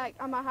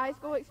impact on my high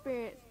school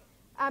experience,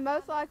 I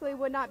most likely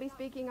would not be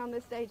speaking on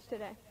this stage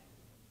today.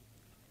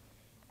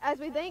 As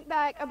we think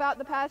back about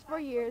the past 4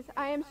 years,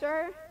 I am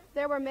sure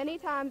there were many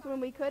times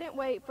when we couldn't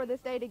wait for this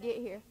day to get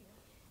here,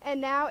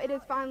 and now it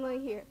is finally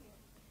here.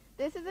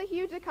 This is a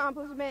huge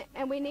accomplishment,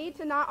 and we need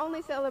to not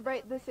only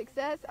celebrate the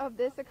success of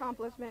this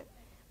accomplishment,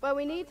 but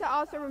we need to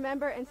also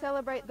remember and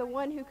celebrate the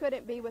one who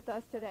couldn't be with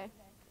us today.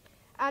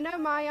 I know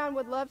Mayan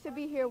would love to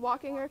be here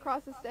walking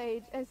across the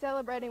stage and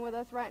celebrating with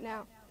us right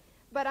now,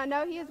 but I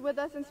know he is with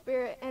us in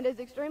spirit and is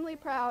extremely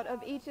proud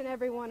of each and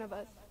every one of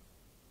us.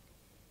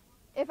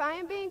 If I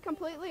am being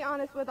completely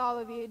honest with all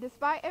of you,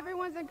 despite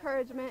everyone's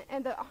encouragement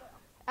and the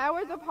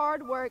hours of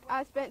hard work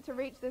I spent to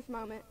reach this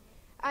moment,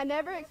 I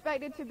never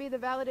expected to be the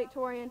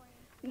valedictorian,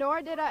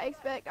 nor did I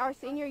expect our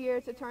senior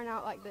year to turn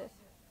out like this.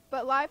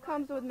 But life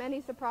comes with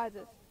many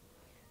surprises.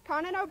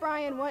 Conan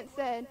O'Brien once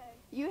said,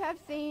 "You have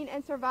seen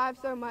and survived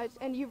so much,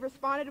 and you've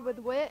responded with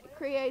wit,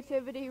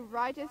 creativity,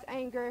 righteous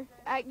anger,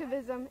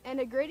 activism, and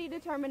a gritty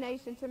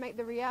determination to make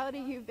the reality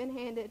you've been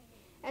handed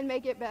and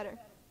make it better."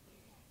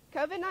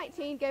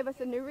 COVID-19 gave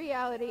us a new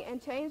reality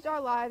and changed our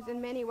lives in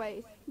many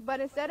ways, but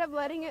instead of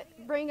letting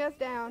it bring us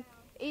down,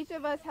 each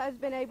of us has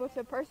been able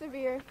to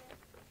persevere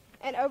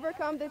and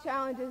overcome the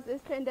challenges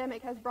this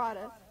pandemic has brought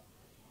us.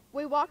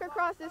 We walk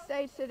across this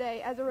stage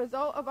today as a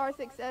result of our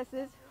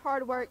successes,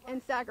 hard work,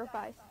 and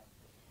sacrifice.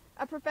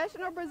 A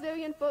professional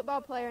Brazilian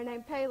football player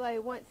named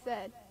Pelé once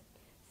said,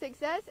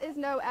 "Success is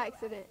no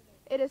accident.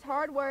 It is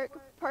hard work,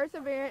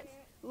 perseverance,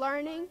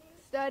 learning,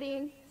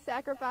 studying,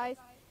 sacrifice,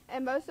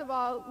 and most of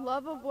all,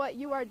 love of what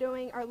you are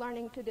doing or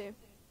learning to do."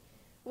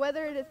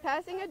 Whether it is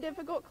passing a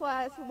difficult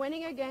class,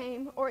 winning a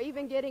game, or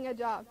even getting a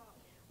job,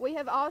 we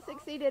have all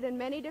succeeded in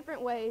many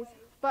different ways,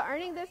 but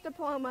earning this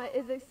diploma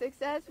is a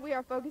success we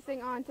are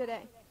focusing on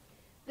today.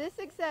 This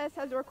success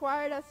has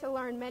required us to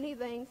learn many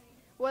things,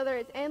 whether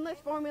it's endless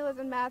formulas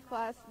in math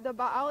class, the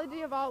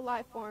biology of all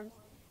life forms,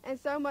 and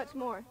so much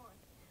more.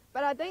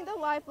 But I think the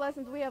life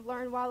lessons we have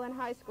learned while in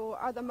high school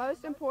are the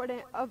most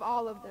important of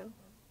all of them.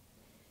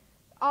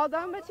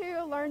 Although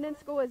material learned in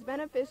school is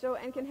beneficial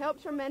and can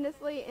help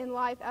tremendously in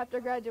life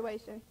after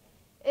graduation,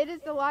 it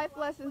is the life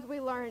lessons we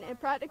learn in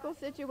practical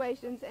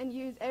situations and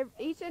use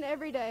each and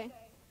every day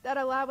that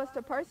allow us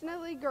to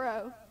personally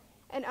grow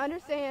and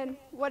understand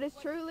what is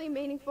truly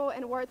meaningful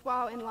and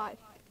worthwhile in life.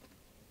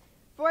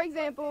 For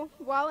example,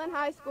 while in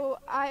high school,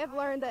 I have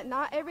learned that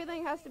not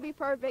everything has to be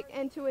perfect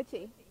and to a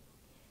T.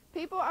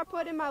 People are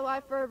put in my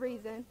life for a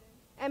reason,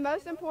 and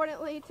most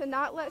importantly, to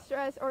not let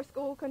stress or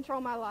school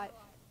control my life.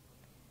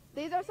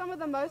 These are some of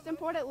the most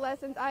important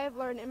lessons I have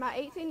learned in my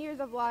 18 years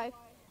of life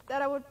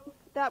that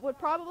would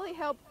probably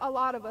help a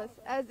lot of us,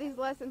 as these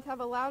lessons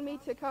have allowed me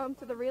to come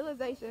to the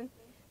realization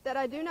that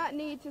I do not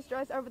need to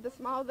stress over the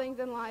small things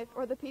in life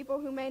or the people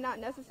who may not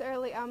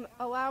necessarily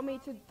allow me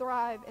to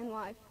thrive in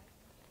life.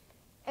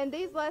 And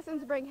these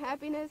lessons bring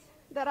happiness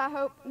that I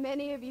hope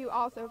many of you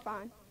also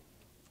find.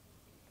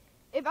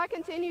 If I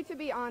continue to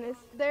be honest,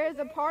 there is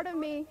a part of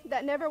me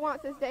that never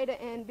wants this day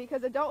to end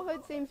because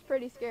adulthood seems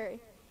pretty scary.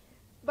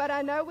 But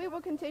I know we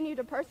will continue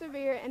to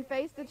persevere and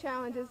face the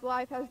challenges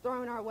life has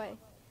thrown our way,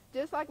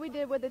 just like we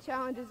did with the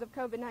challenges of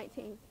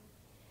COVID-19.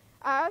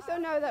 I also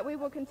know that we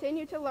will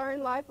continue to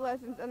learn life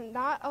lessons and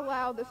not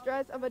allow the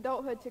stress of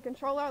adulthood to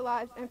control our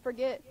lives and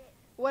forget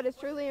what is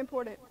truly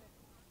important.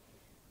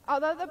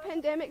 Although the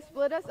pandemic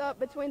split us up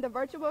between the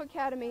virtual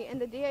academy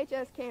and the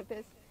DHS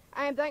campus,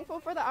 I am thankful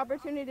for the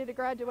opportunity to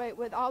graduate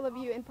with all of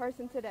you in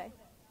person today.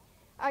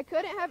 I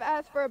couldn't have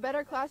asked for a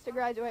better class to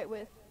graduate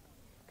with.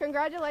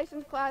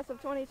 Congratulations, class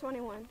of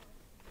 2021.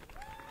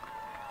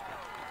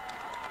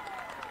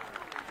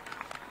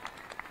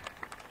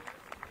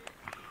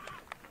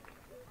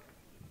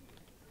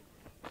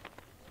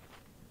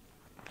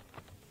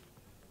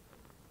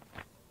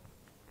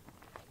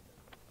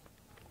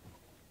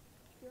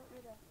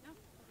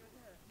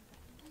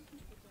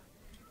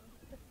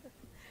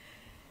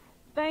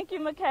 Thank you,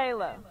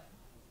 Michaela.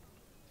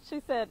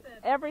 She said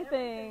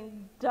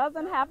everything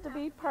doesn't have to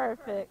be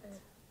perfect,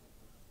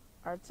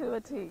 or to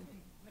a T.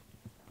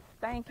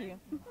 Thank you.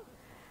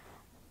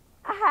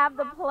 I have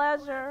the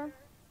pleasure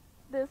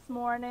this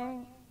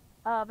morning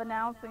of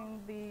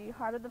announcing the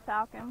Heart of the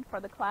Falcon for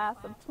the class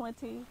of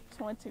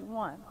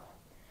 2021.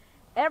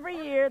 Every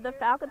year, the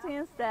faculty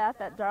and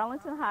staff at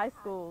Darlington High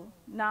School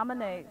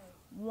nominates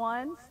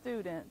one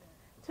student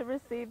to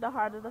receive the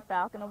Heart of the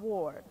Falcon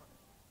Award.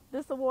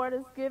 This award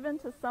is given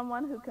to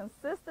someone who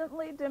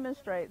consistently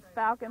demonstrates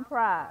Falcon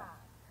pride,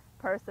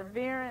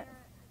 perseverance,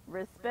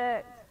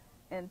 respect,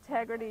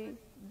 integrity,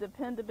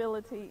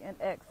 dependability, and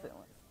excellence.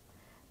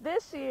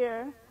 This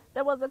year,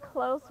 there was a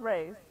close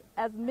race,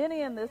 as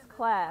many in this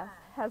class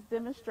has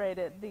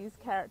demonstrated these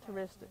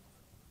characteristics.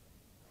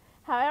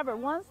 However,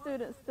 one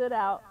student stood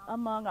out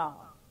among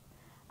all.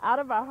 Out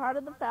of our Heart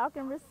of the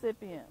Falcon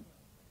recipients,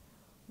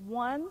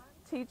 one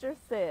teacher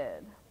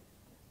said,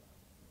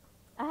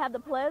 "I had the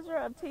pleasure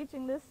of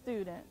teaching this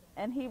student,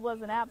 and he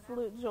was an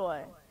absolute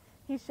joy.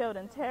 He showed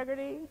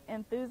integrity,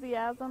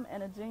 enthusiasm,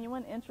 and a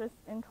genuine interest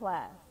in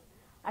class.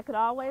 I could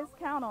always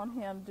count on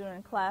him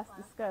during class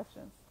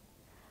discussions."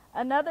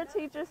 Another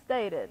teacher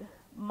stated,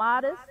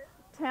 "Modest,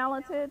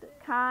 talented,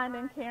 kind,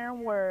 and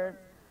caring words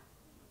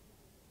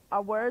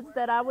are words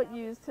that I would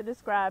use to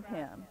describe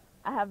him.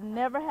 I have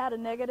never had a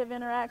negative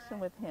interaction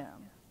with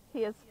him.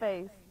 He has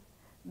faced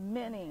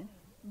many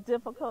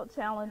difficult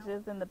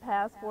challenges in the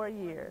past 4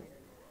 years,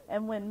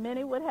 and when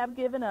many would have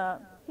given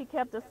up, he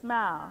kept a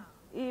smile,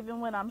 even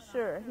when I'm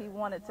sure he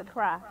wanted to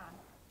cry."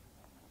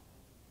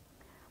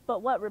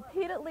 But what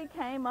repeatedly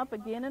came up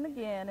again and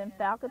again in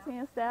faculty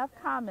and staff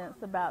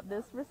comments about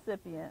this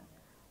recipient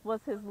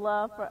was his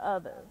love for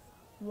others.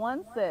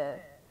 One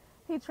said,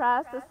 "He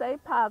tries to stay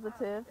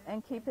positive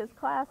and keep his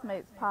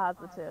classmates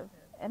positive,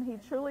 and he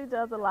truly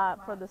does a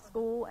lot for the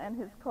school and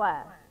his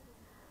class."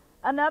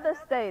 Another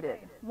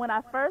stated, "When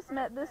I first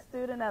met this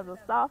student as a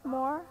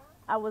sophomore,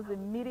 I was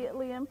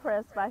immediately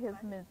impressed by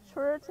his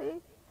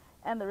maturity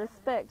and the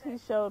respect he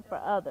showed for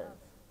others."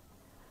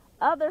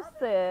 Others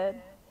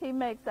said, "He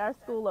makes our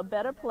school a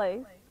better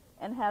place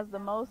and has the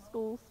most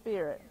school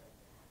spirit.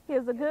 He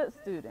is a good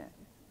student.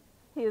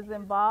 He is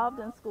involved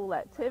in school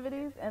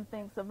activities and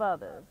thinks of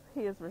others.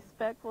 He is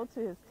respectful to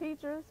his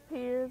teachers,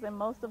 peers, and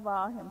most of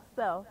all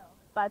himself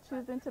by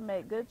choosing to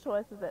make good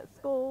choices at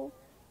school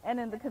and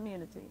in the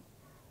community.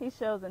 He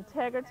shows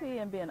integrity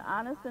in being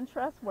honest and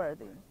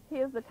trustworthy. He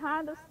is the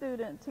kind of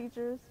student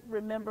teachers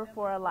remember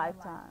for a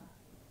lifetime."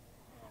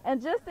 And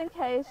just in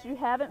case you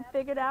haven't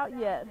figured out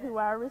yet who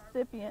our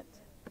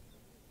recipient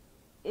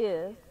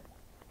is,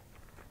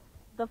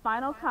 the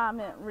final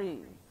comment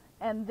reads,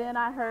 "And then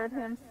I heard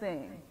him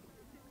sing."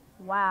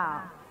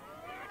 Wow.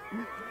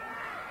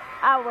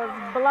 I was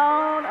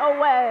blown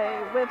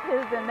away with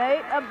his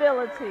innate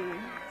ability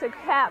to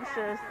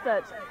capture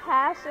such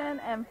passion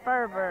and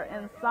fervor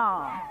in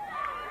song.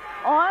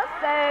 On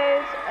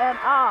stage and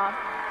off,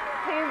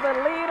 he's a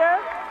leader.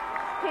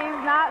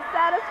 He's not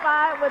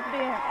satisfied with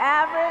being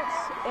average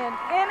in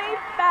any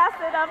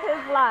facet of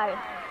his life.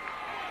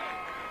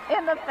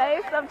 In the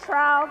face of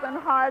trials and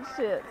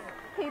hardships,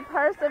 he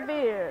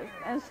perseveres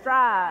and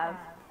strives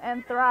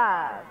and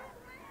thrives.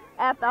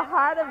 At the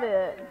heart of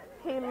it,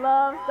 he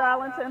loves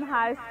Darlington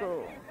High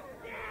School.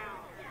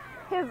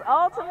 His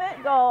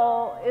ultimate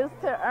goal is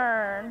to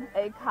earn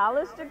a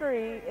college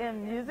degree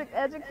in music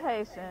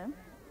education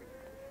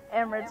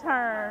and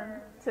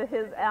return to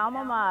his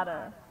alma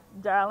mater,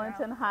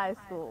 Darlington High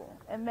School,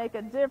 and make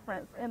a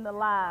difference in the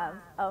lives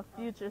of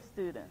future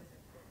students,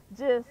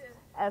 just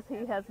as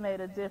he has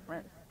made a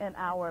difference in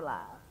our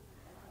lives.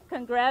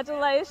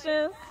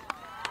 Congratulations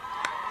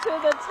to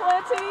the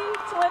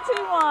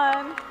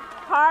 2021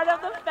 Heart of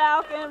the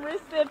Falcon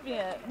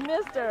recipient,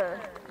 Mr.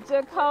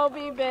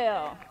 Jacoby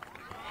Bell.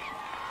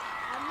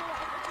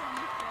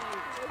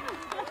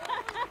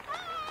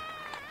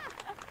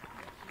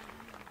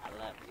 I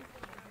love you.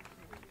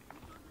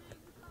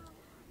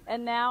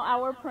 And now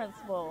our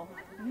principal,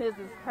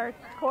 Mrs.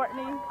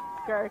 Courtney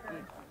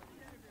Gerke.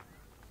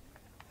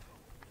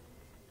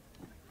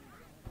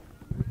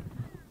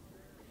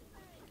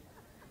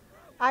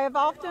 I have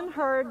often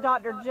heard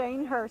Dr.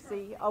 Jane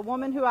Hersey, a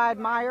woman who I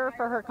admire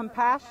for her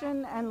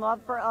compassion and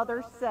love for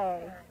others,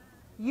 say,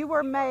 "You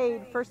were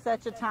made for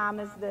such a time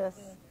as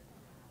this."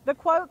 The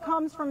quote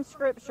comes from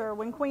Scripture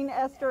when Queen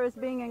Esther is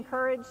being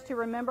encouraged to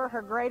remember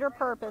her greater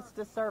purpose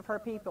to serve her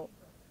people.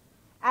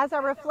 As I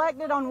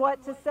reflected on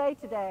what to say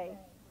today,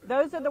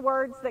 those are the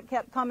words that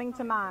kept coming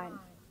to mind.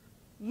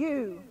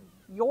 You,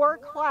 your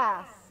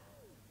class,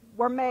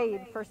 were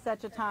made for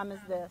such a time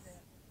as this.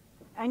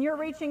 And your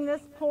reaching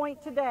this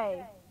point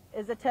today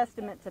is a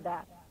testament to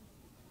that.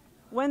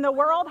 When the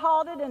world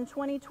halted in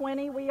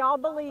 2020, we all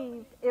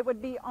believed it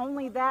would be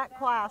only that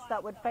class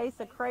that would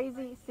face a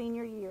crazy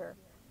senior year.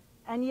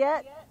 And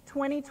yet,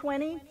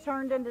 2020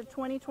 turned into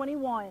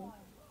 2021,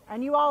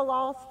 and you all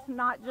lost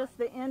not just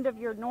the end of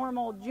your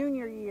normal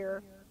junior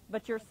year,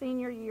 but your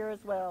senior year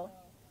as well.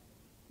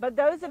 But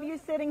those of you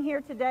sitting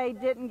here today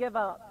didn't give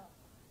up.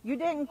 You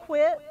didn't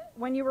quit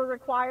when you were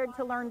required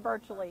to learn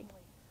virtually.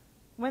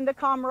 when the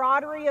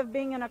camaraderie of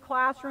being in a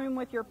classroom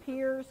with your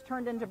peers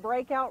turned into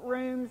breakout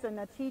rooms and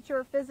the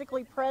teacher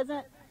physically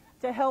present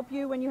to help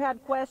you when you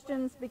had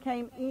questions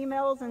became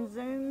emails and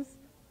Zooms,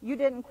 you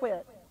didn't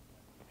quit.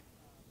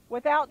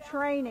 Without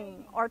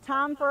training or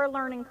time for a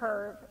learning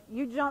curve,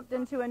 you jumped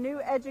into a new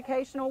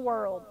educational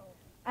world.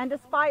 And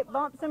despite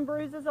bumps and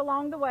bruises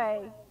along the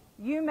way,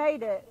 you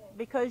made it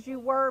because you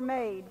were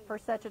made for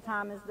such a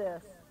time as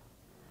this.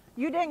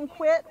 You didn't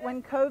quit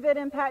when COVID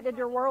impacted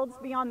your worlds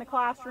beyond the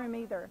classroom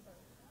either,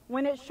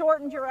 when it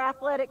shortened your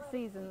athletic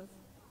seasons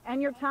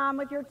and your time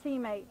with your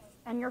teammates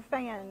and your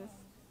fans.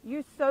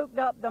 You soaked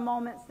up the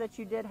moments that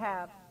you did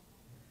have.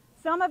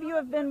 Some of you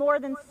have been more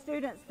than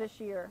students this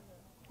year.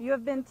 You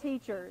have been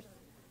teachers.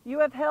 You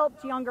have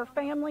helped younger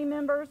family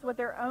members with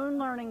their own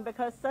learning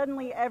because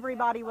suddenly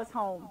everybody was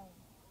home.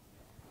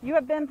 You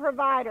have been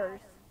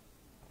providers.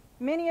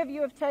 Many of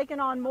you have taken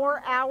on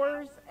more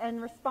hours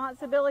and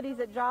responsibilities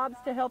at jobs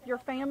to help your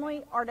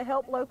family or to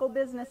help local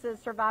businesses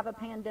survive a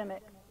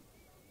pandemic.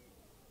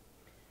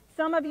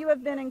 Some of you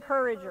have been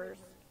encouragers,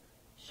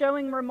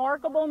 showing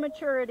remarkable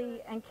maturity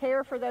and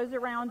care for those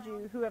around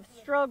you who have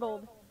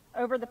struggled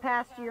over the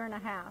past year and a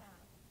half.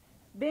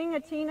 Being a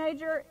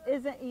teenager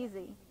isn't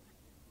easy,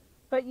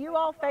 but you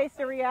all faced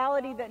a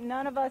reality that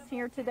none of us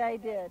here today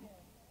did.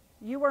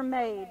 You were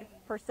made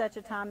for such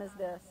a time as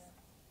this.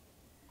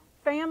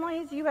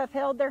 Families, you have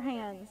held their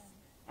hands,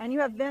 and you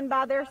have been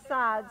by their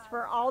sides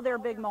for all their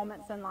big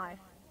moments in life.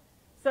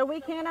 So we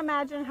can't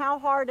imagine how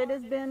hard it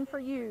has been for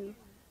you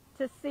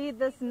to see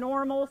this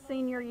normal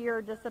senior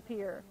year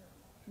disappear.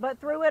 But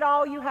through it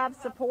all, you have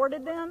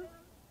supported them,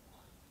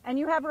 and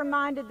you have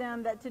reminded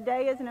them that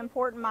today is an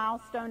important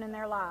milestone in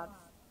their lives.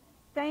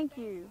 Thank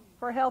you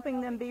for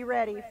helping them be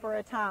ready for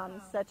a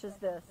time such as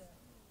this.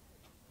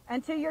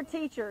 And to your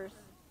teachers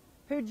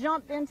who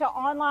jumped into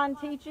online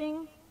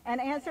teaching and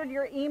answered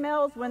your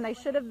emails when they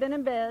should have been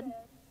in bed,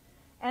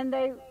 and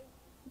they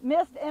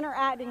missed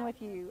interacting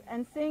with you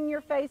and seeing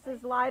your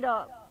faces light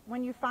up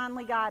when you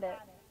finally got it.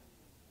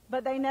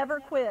 But they never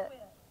quit.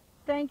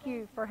 Thank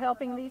you for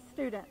helping these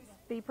students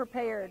be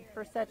prepared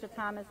for such a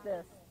time as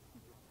this.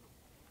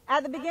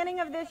 At the beginning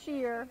of this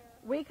year,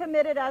 we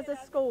committed as a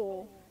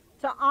school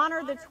to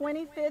honor the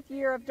 25th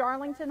year of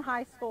Darlington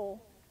High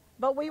School,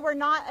 but we were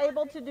not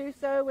able to do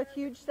so with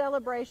huge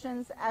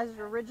celebrations as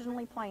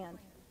originally planned.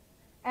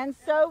 And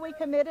so we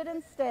committed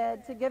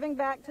instead to giving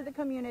back to the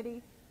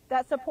community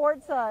that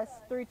supports us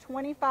through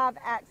 25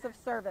 acts of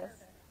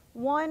service,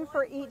 one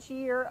for each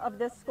year of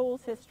this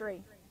school's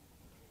history.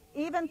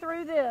 Even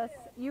through this,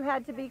 you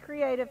had to be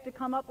creative to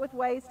come up with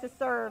ways to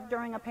serve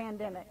during a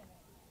pandemic.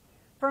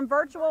 From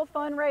virtual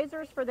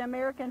fundraisers for the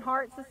American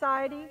Heart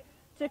Society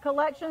to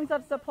collections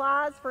of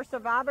supplies for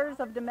survivors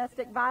of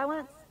domestic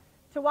violence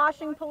to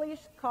washing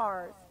police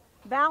cars,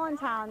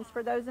 Valentines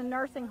for those in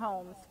nursing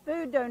homes,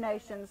 food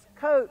donations,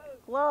 coat,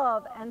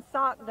 glove, and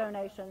sock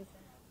donations,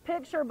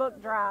 picture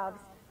book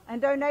drives,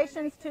 and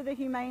donations to the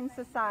Humane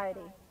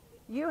Society.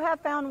 You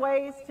have found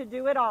ways to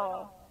do it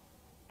all,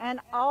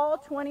 and all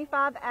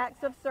 25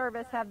 acts of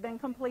service have been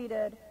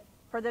completed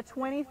for the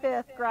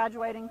 25th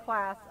graduating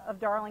class of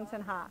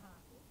Darlington High.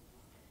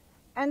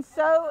 And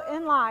so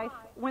in life,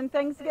 when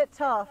things get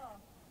tough,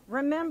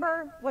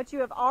 remember what you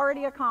have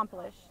already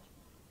accomplished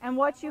and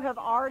what you have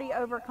already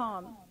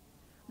overcome.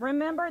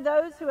 Remember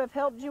those who have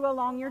helped you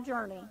along your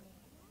journey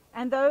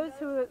and those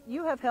who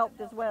you have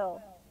helped as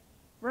well.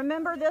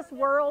 Remember this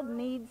world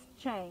needs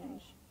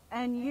change,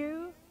 and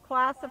you,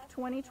 class of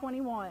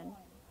 2021,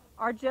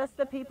 are just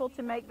the people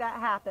to make that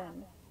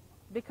happen,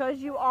 because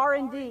you are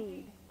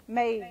indeed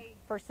made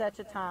for such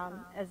a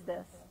time as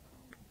this.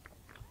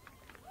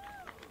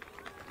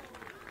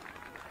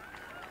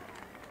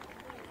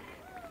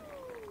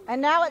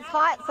 And now it's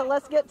hot, so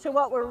let's get to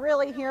what we're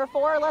really here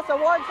for. Let's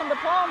award some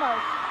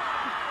diplomas.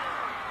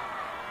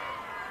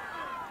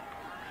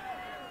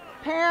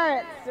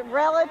 Parents,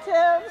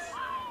 relatives,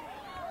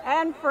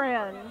 and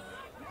friends,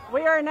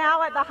 we are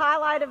now at the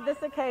highlight of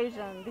this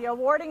occasion, the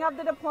awarding of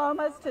the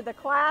diplomas to the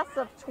class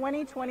of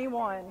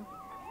 2021.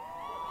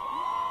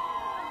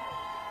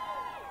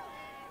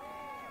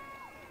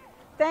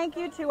 Thank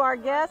you to our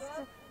guests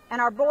and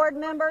our board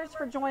members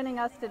for joining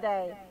us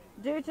today.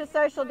 Due to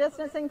social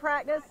distancing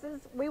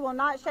practices, we will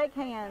not shake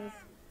hands.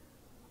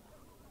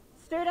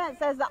 Students,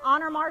 as the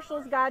honor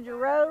marshals guide your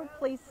road,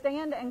 please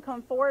stand and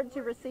come forward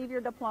to receive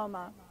your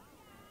diploma.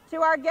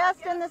 To our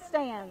guests in the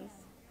stands,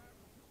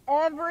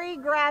 every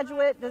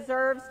graduate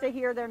deserves to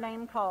hear their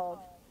name called.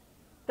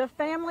 The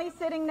family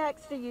sitting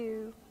next to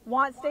you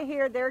wants to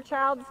hear their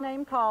child's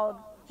name called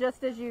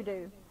just as you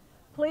do.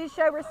 Please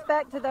show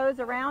respect to those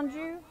around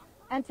you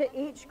and to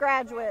each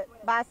graduate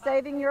by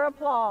saving your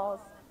applause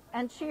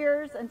and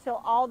cheers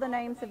until all the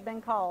names have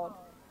been called.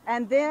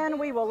 And then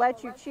we will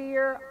let you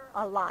cheer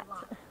a lot.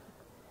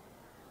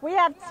 We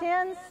have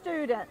 10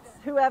 students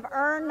who have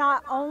earned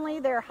not only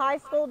their high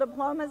school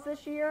diplomas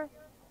this year,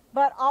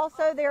 but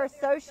also their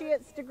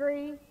associate's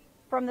degree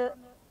from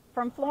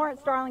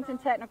Florence Darlington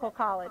Technical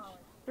College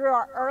through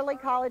our early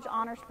college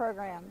honors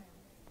program.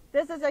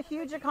 This is a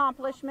huge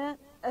accomplishment,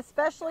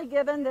 especially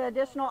given the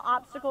additional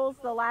obstacles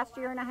the last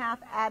year and a half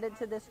added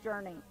to this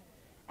journey.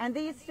 And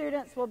these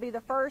students will be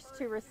the first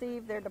to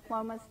receive their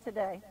diplomas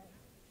today.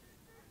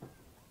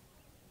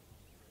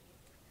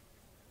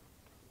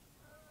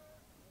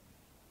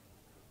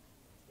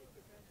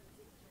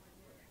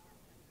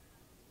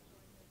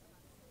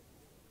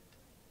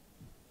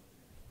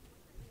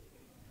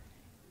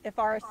 If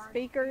our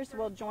speakers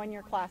will join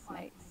your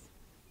classmates.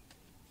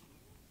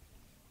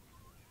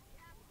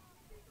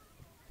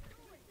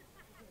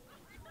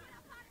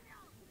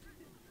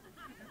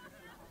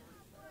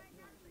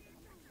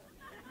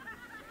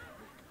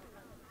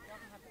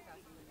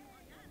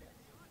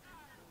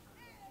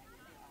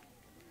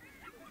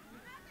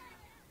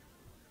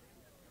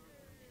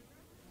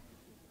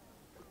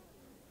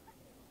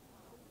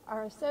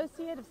 Our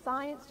Associate of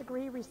Science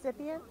degree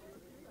recipient,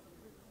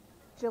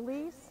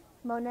 Jaleese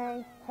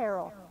Monet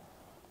Harrell.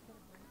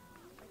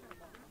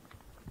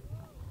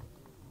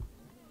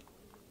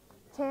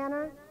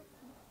 Tanner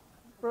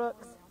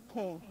Brooks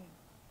King.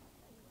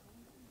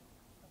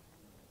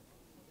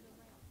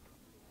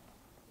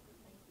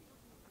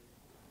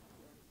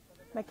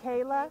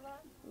 Michaela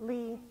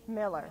Lee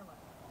Miller.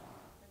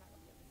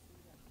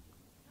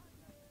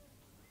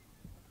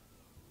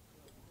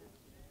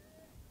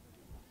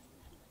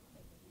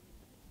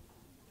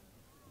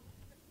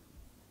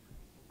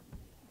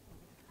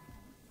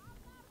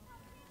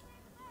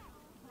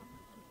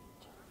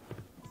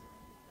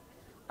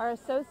 Our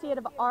Associate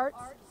of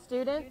Arts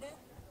student,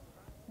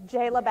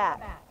 Jayla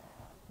Batt.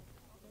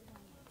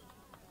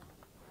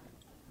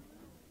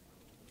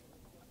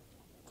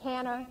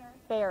 Tanner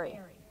Berry.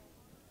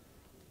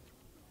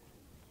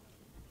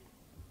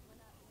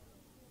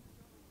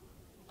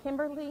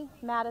 Kimberly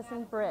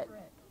Madison Britt.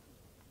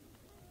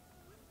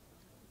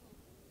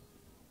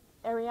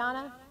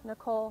 Ariana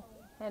Nicole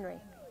Henry.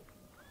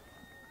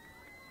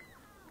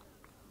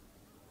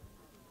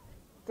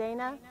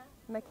 Dana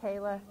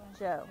Michaela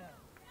Joe.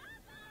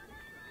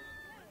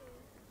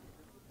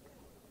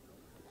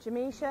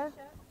 Jamisha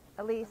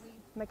Elise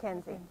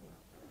McKenzie.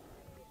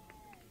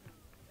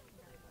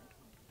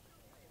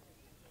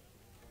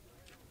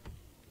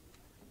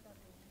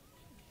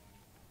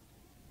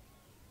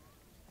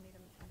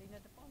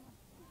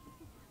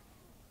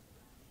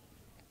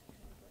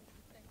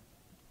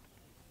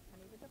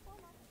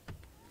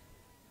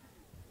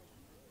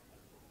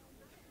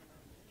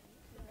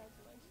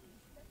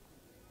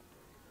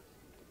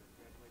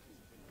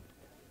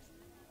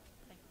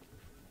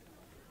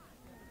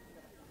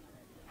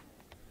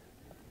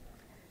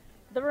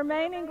 The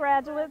remaining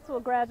graduates will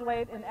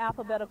graduate in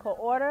alphabetical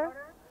order.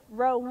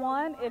 Row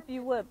 1, if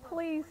you would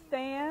please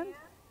stand,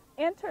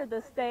 enter the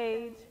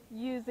stage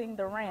using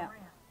the ramp.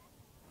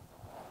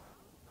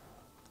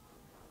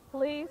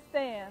 Please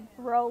stand,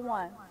 row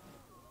 1.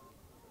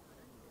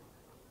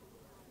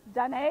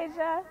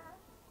 Donasia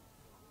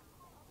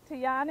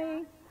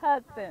Tiani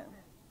Hudson.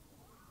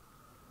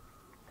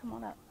 Come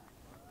on up.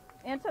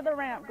 Enter the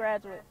ramp,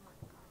 graduates.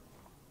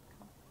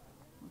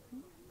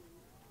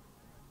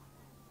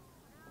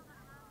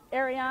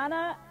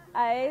 Ariana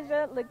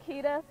Asia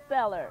Lakita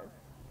Sellers.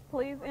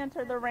 Please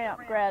enter the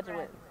ramp,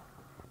 graduates.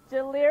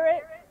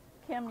 Jalirik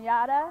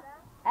Kimyata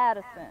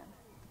Addison.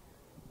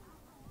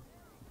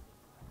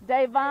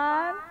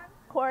 Davon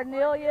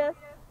Cornelius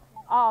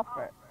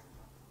Alford.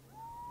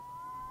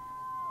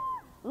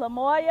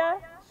 Lamoya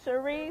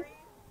Sharice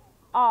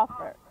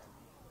Alford.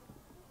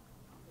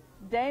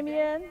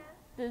 Damian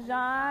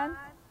Dejan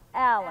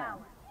Allen.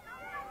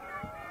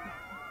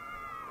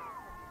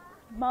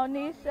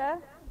 Monisha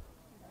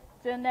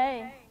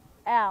Janae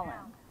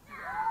Allen.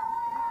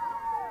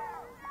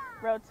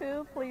 Row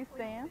 2, please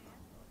stand.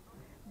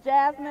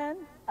 Jasmine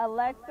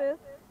Alexis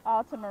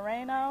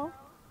Altamirano.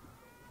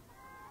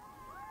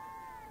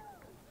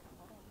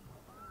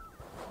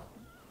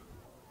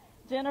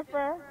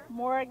 Jennifer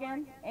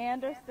Morgan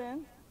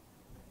Anderson.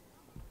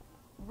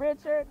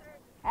 Richard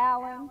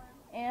Allen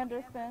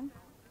Anderson.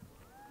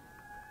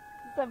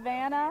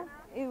 Savannah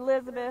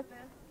Elizabeth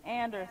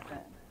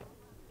Anderson.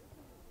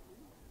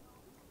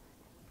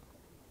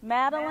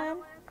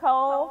 Madeline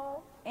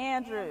Cole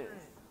Andrews.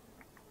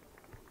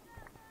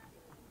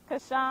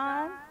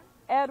 Kashawn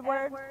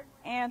Edward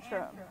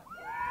Antrim.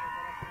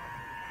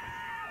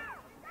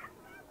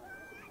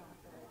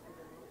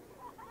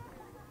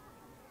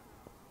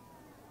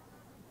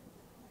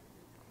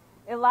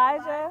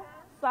 Elijah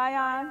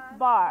Sion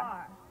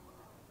Barr.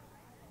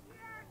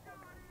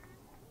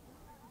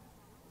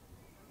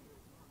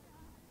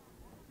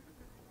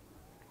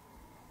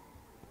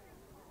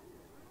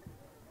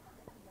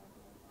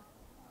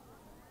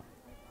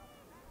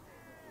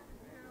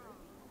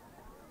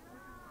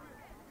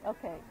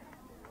 Okay.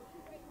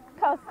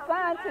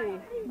 Kosanti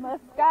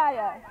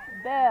Muskaya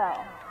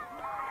Bell.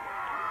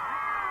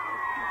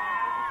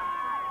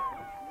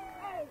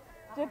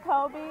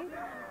 Jacoby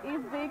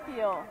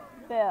Ezekiel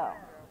Bell.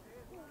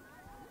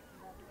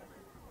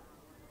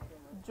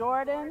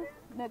 Jordan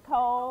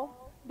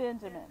Nicole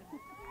Benjamin.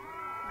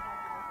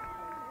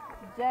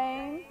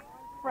 James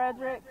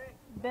Frederick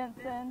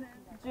Benson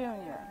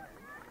Jr.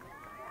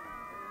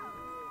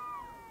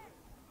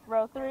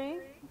 Row 3,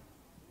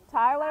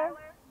 Tyler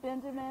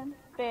Benjamin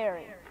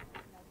Berry.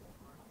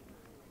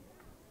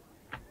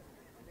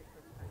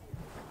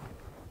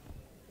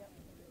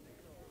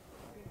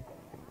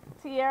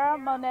 Tierra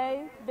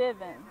Monet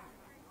Bivens.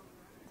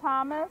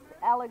 Thomas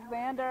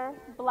Alexander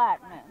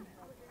Blackman.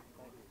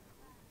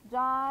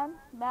 John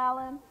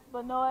Malin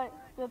Benoit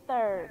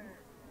III.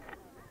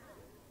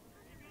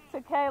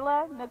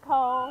 Tequila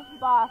Nicole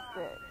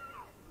Bostic.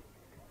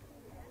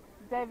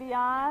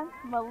 Davion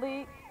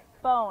Malik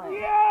Bowen.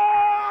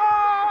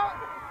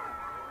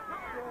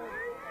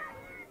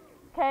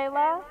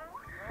 Kayla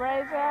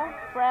Brazier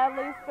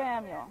Bradley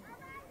Samuel.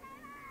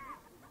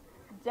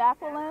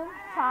 Jacqueline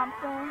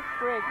Thompson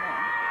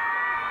Brigman.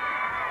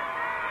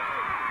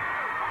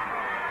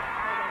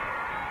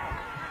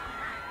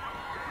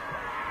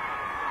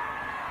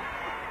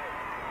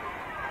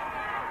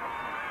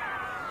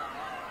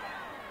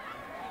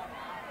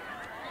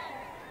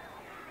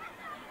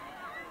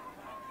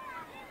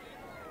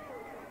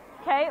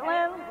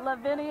 Caitlin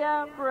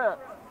Lavinia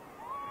Brooks.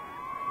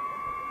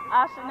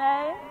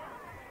 Ashanae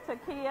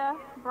Takia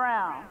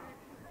Brown.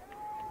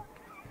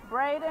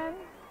 Braden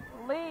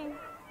Lee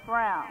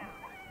Brown.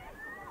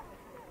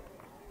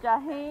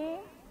 Jaheem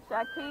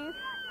Shakis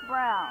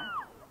Brown.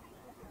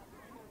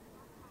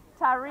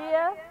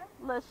 Tyria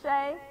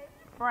Lachey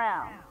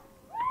Brown.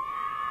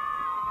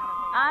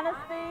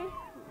 Honesty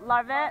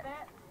Larvette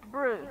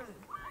Bruce.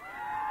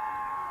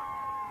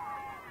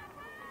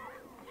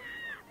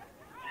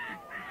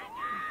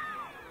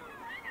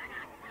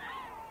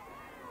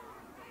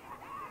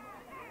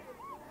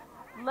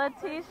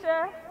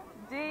 Letitia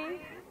D.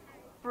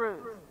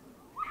 Bruce.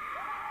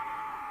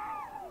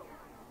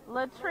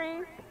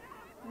 Latrice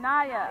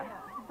Naya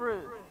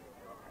Bruce.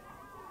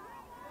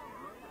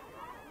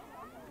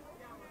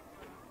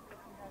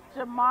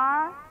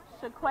 Jamar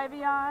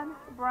Shaquavion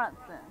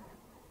Brunson.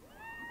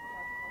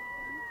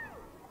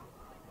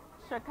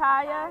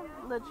 Shakaya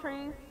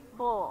Latrice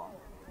Bull.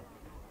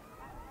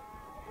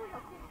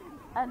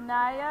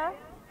 Anaya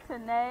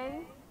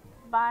Tanae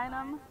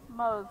Bynum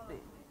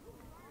Mosby.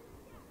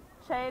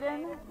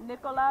 Chaden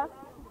Nicholas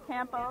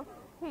Campos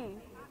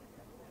Heath.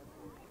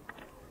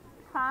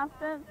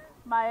 Constance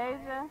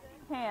Myaja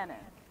Cannon.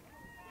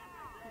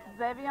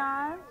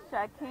 Zavion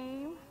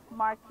Shaquem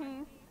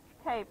Marquise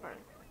Capers.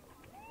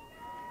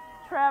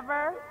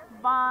 Trevor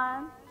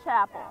Vaughn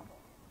Chappell.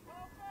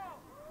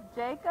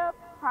 Jacob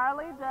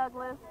Harley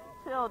Douglas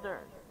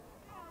Childers.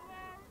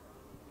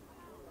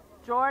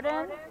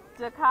 Jordan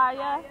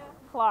Jakaya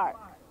Clark.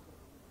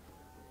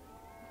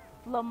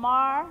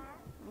 Lamar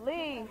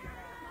Lee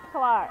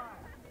Clark.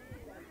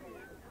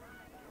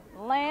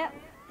 Lance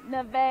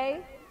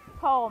Neve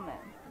Coleman.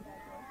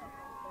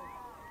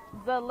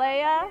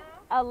 Zalea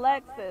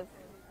Alexis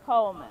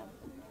Coleman.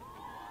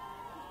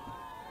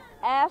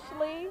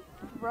 Ashley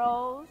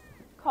Rose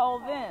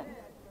Colvin.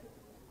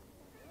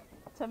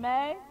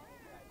 Tame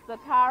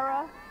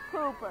Zakara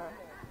Cooper.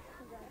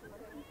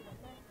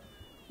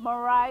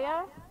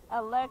 Mariah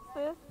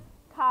Alexis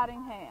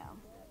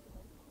Cottingham.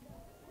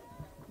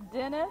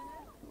 Dennis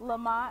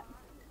Lamont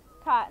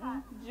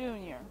Cotton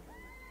Jr.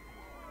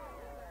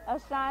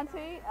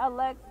 Ashanti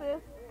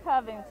Alexis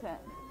Covington.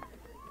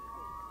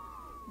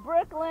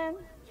 Brooklyn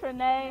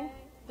Trinae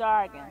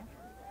Dargan.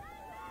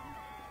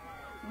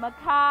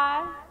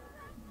 Makai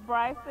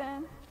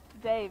Bryson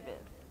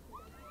Davis.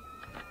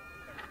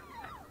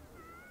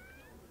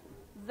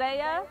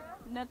 Zaya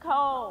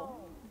Nicole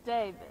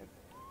Davis.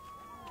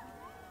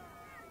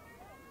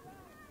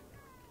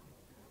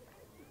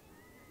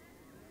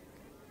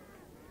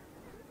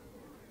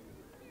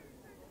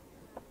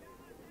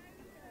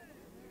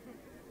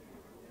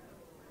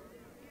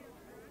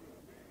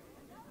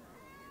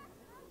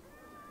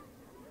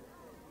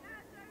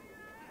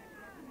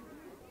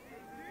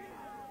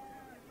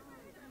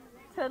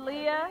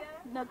 Talia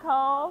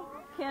Nicole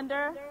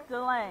Kinder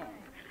Delane.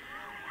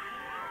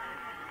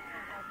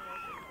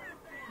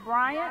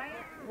 Bryant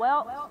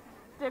Welch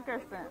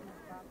Dickerson.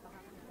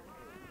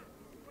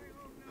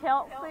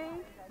 Kelsey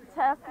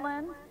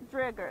Teslin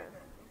Driggers.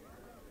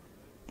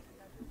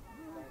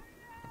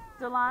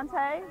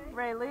 Delante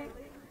Rayleigh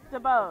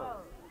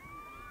DeBose.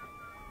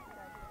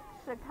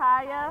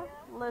 Shakaya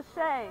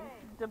Lachey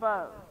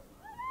DeBose.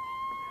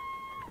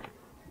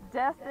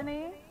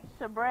 Destiny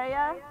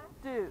Shabrea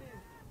Duke.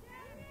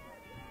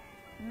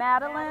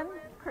 Madeline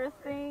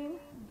Christine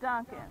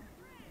Duncan.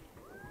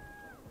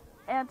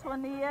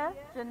 Antonia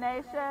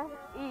Janaisha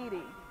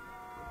Edie.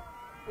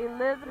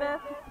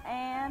 Elizabeth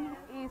Ann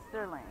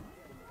Easterling.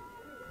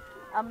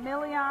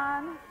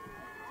 Emilion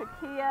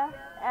Takia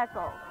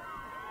Eccles.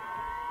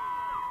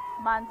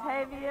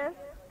 Montavious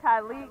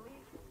Kyleek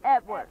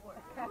Edwards.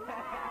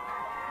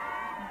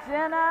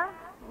 Jenna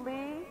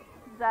Lee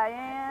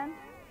Diane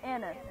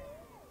Ennis.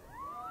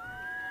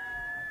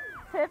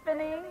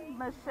 Tiffany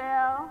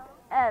Michelle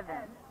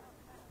Evans.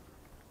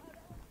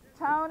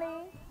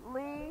 Tony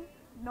Lee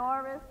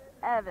Norris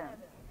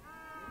Evans.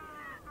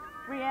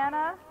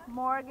 Brianna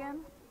Morgan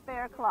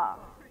Fairclough.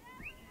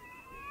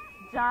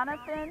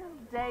 Jonathan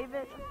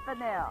David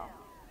Fennell.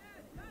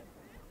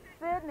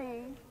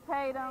 Sydney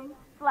Tatum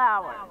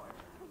Flowers.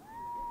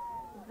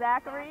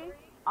 Zachary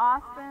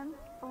Austin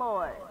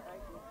Floyd.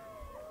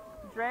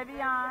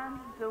 Dravion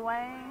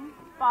Dwayne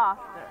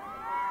Foster.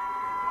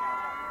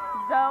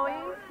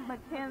 Zoe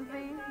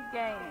Mackenzie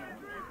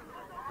Gaines.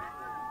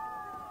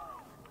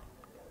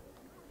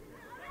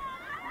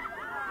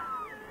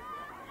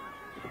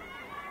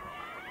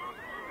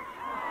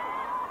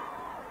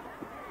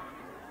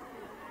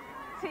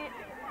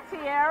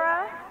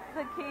 Tiara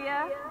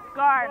Zakia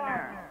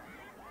Gardner.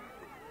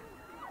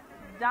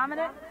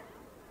 Dominic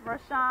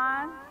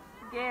Rashawn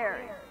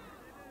Gary.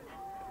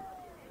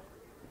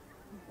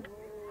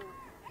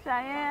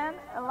 Cheyenne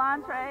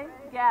Elantre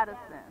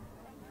Gaddison.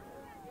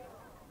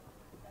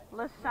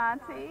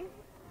 LaShanti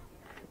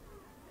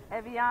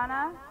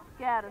Eviana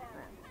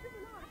Gaddison.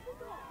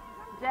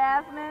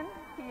 Jasmine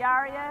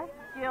Kiaria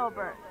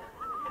Gilbert.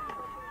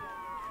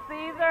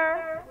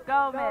 Caesar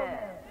Gomez.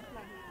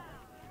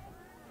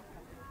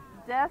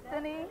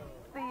 Destiny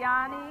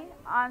Siani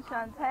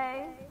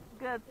Enchante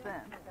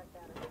Goodson.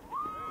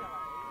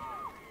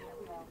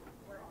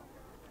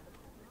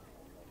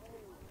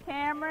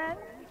 Cameron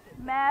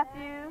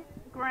Matthew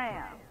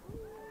Graham.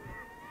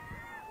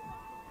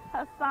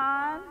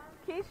 Hassan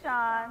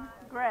Keyshawn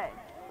Gray.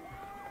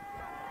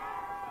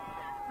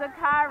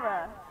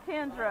 Zakira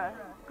Kendra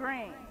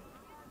Green.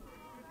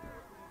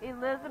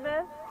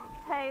 Elizabeth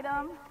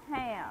Tatum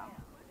Ham.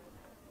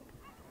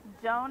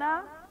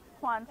 Jonah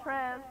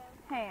Quantrez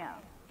Ham.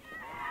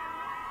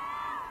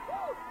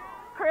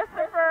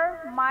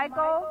 Christopher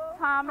Michael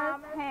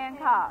Thomas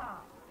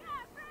Hancock.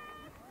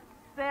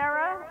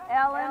 Sarah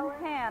Ellen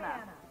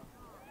Hanna.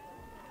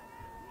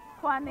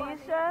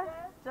 Quanisha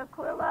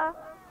Jaquilla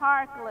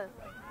Harkless.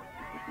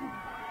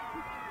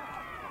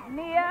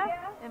 Nia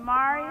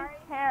Imari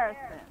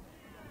Harrison.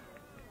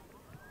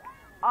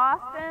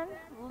 Austin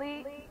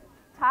Lee,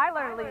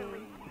 Tyler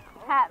Lee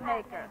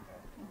Hatmaker.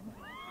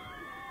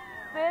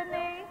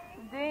 Sydney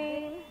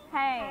Dean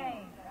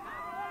Haynes.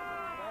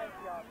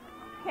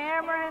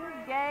 Cameron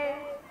Gage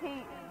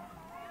Heaton.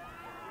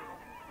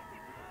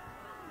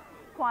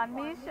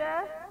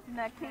 Quanisha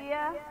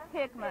Nakia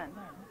Hickman.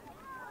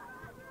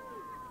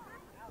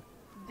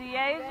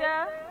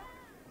 Deasia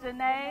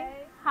Janae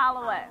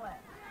Holloway.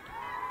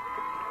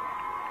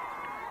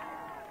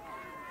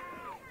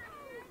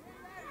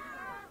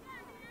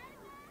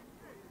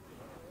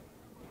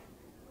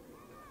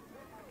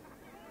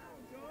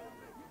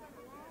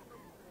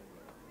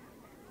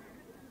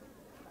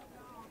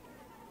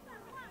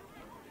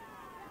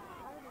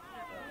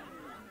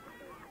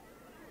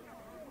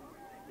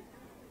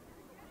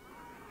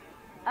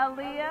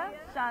 Aaliyah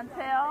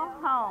Chantel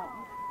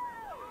Holmes.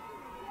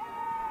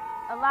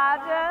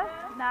 Elijah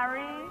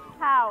Nari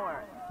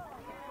Howard.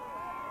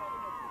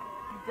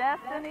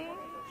 Destiny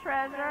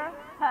Treasure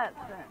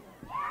Hudson.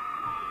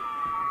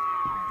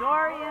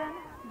 Dorian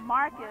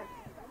Marcus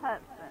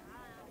Hudson.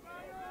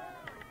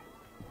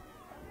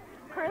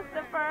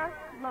 Christopher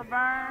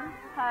Laverne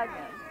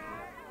Huggins.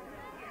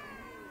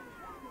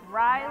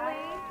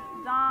 Riley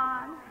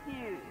Don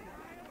Hughes.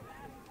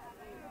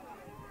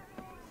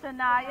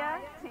 Shania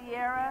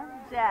Tierra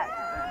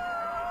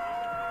Jackson.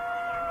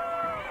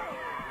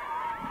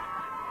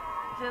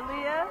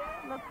 Jalea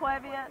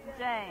LaQuevia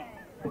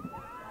James.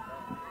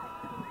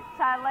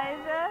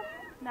 Tylasia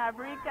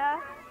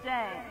Nabrika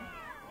James.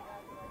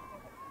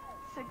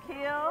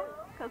 Shaquille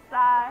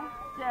Kasai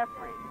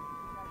Jeffrey.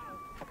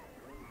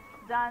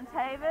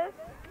 Dontavis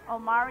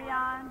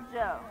Omarion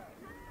Joe.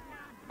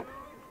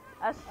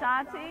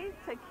 Ashanti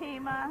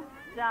Takima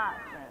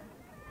Johnson.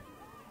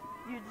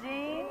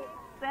 Eugene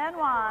San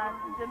Juan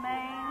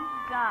Jermaine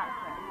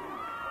Johnson.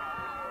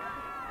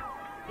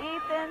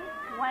 Ethan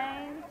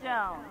Wayne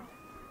Jones.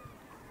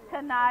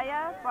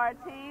 Kanaya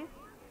Bartiz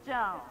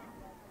Jones.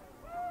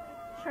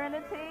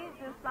 Trinity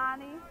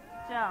Dasani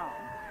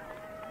Jones.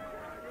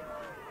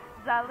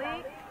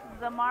 Zalik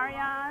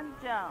Zamarion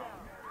Jones.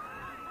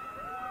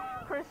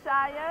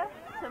 Krishaya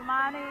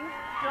Tamani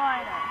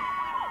Joyner.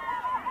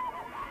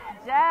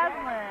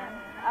 Jasmine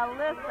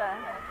Alyssa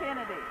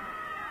Kennedy.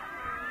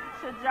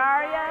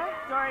 Shajaria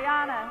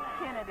Doriana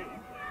Kennedy.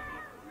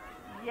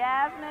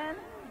 Yasmin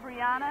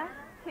Brianna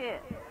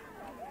Kitt.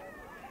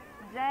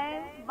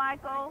 James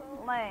Michael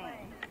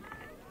Lane.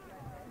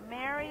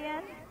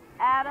 Marion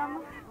Adam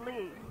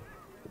Lee.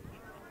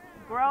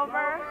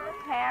 Grover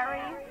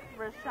Harry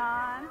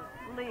Rashawn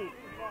Lee.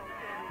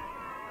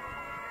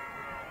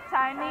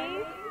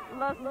 Tynese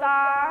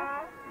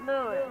Lastar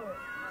Lewis.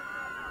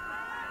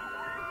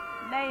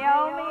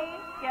 Naomi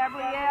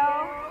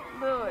Gabrielle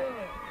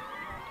Lewis.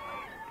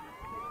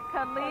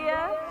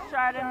 Kalia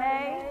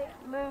Chardonnay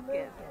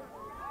Lucas.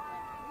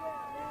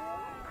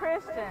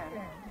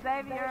 Christian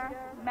Xavier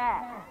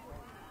Mack.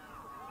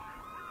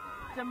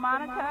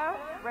 Jamonica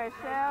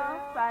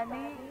Rachel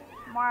Sinique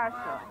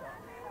Marshall.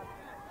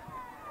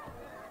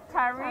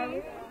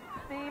 Tyrese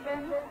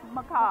Stephen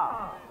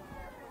McCall.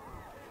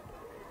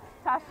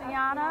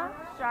 Tashiana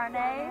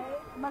Charnay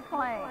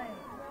McLean.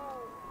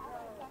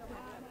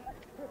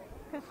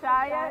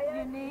 Kashaya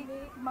Unique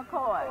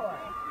McCoy.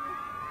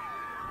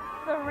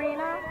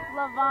 Serena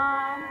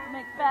Lavon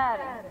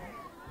McFadden.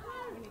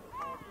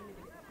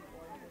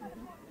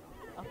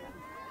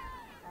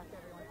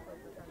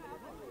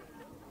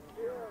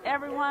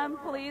 Everyone,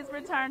 please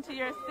return to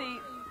your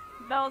seats.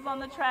 Those on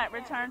the track,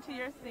 return to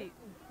your seats.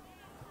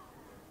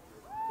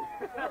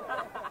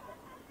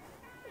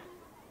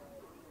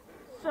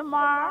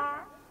 Shamar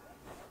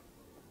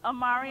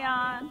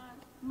Amarion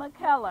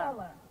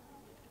McKellar.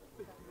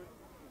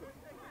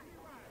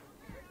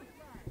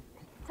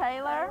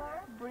 Taylor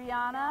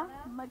Brianna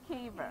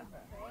McKeever.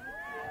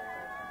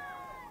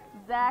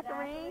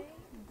 Zachary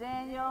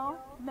Daniel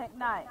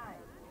McKnight.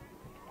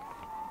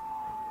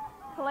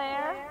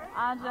 Claire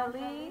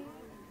Angelie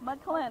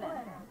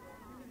McLennan.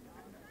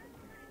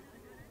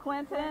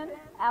 Quentin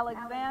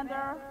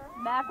Alexander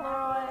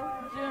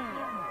McElroy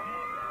Jr.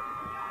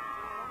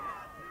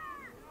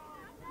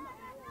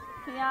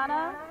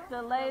 Kiana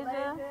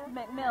Delasia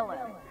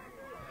McMillan.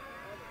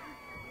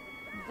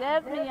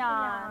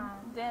 Desmion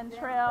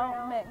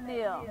Dentrell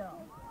McNeil.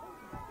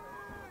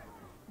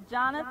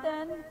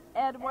 Jonathan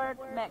Edward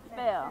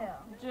McPhail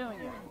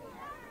Jr.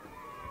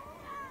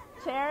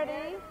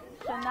 Charity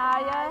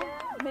Shania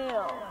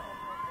Mills.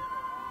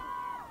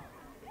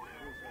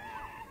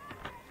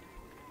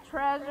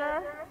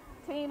 Treasure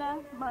Tina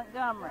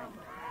Montgomery.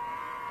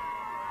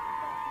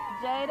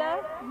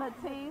 Jada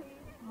Matisse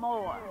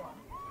Moore.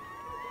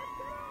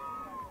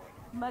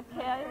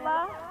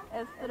 Michaela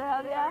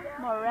Estrella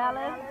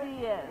Morales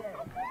Diaz.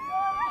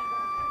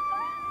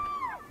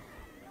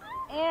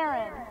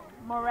 Aaron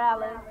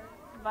Morales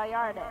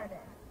Vallarde.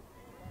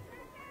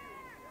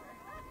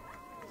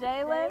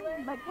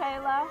 Jalen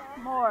Michaela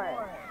Morris.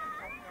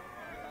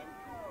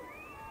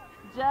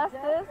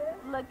 Justice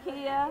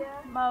Lakia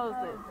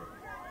Moses.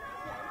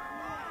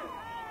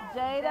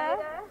 Jada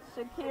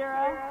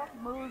Shakira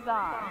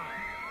Muzan.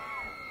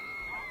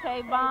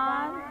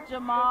 Kayvon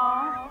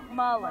Jamal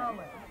Mullen.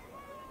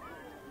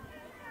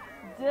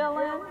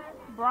 Dylan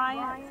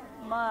Bryant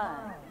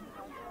Munn.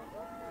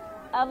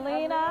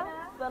 Alina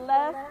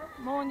Celeste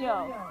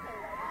Munoz.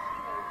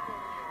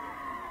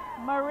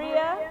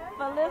 Maria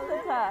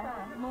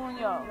Felicita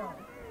Munoz.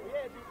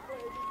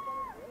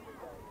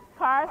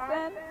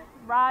 Carson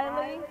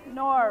Riley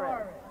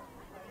Norris.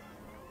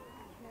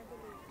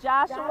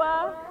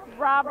 Joshua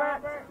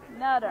Robert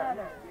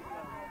Nutter.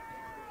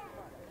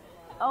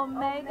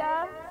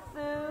 Omega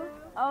Sue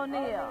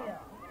O'Neill.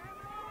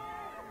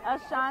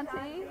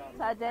 Ashanti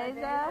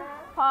Tadeja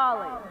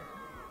Pauley.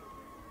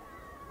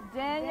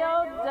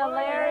 Daniel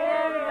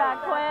Delarian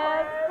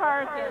Jaquez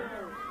Perkins.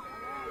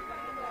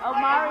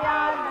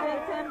 Omarion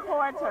Denton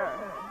Porter.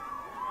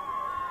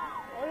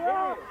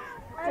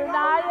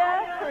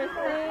 Tanaya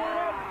Christine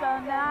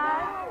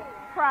Sonai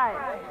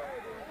Price.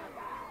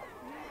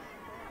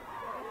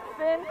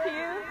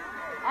 Sinque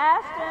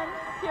Ashton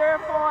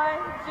Purefoy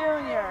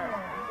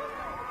Jr.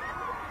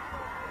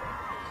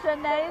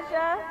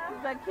 Shanasia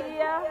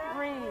Zakia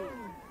Reed.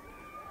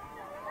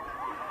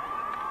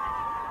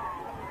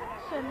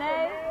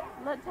 Shanae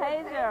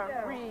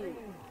Latasia Reed.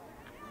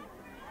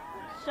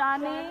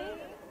 Shani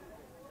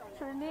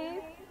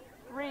Trinice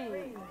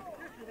Reed.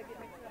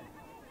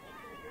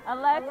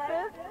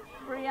 Alexis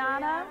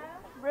Brianna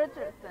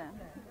Richardson.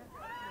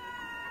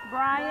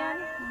 Brian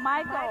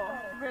Michael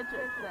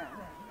Richardson.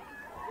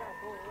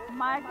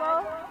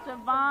 Michael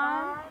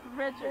Javon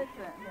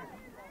Richardson.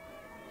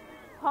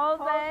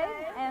 Jose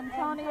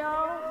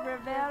Antonio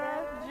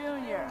Rivera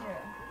Jr.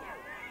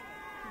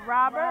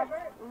 Robert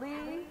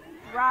Lee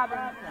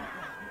Robinson.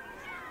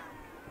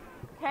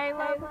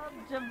 Caleb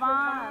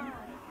Javon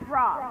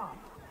Ross.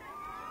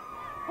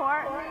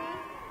 Courtney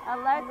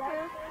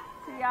Alexis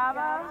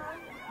Tiaba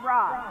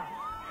Ross.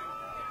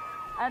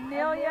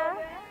 Anelia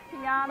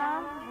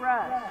Kiana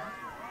Rush.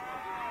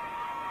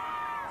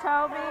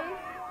 Toby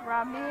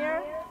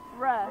Ramir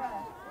Rush.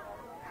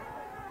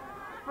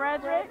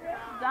 Frederick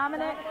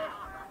Dominic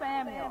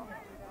Samuel.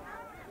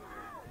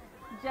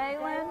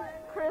 Jalen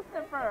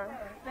Christopher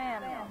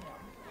Samuel.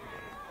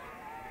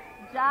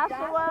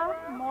 Joshua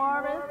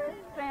Morris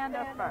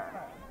Sandifer.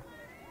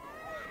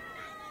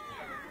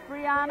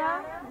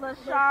 Brianna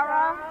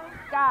Lashara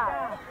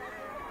Scott.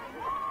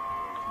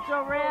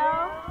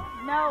 Jorel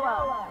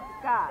Noah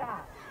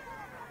Scott.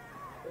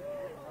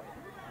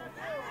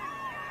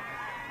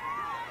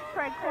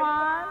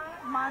 Traquan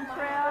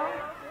Montrell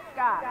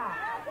Scott.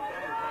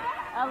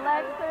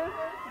 Alexis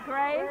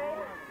Grace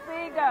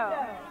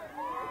Seago.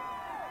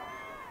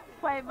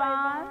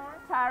 Quavon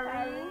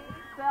Tyree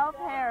Self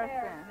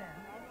Harrison.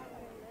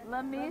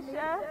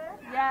 Lamisha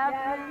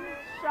Yasmin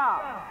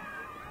Shaw.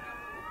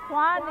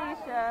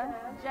 Quanisha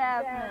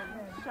Jasmine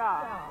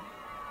Shaw.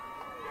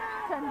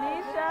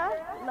 Tanisha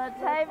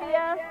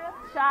Latavia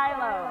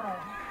Shiloh.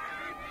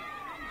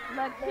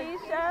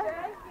 Lakeisha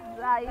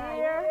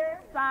Zaire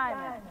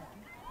Simon.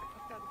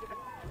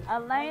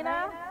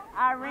 Elena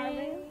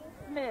Irene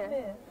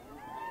Smith.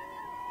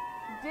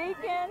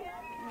 Deacon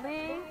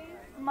Lee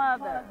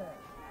Smother.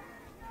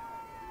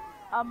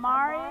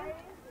 Amari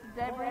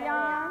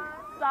Debrion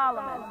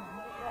Solomon.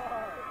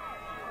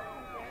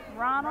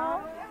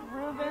 Ronald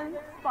Reuben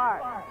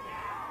Sparks.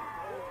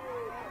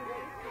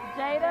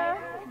 Jada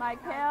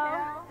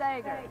Michael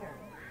Stager.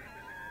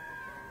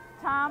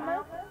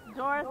 Thomas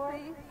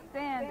Dorsey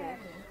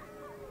Standish.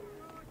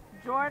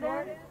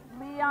 Jordan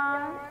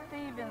Leon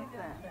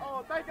Stevenson.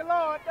 Oh, thank you,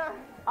 Lord.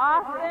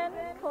 Austin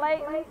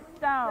Clayton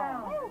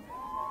Stone.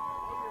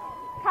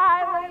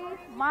 Kylie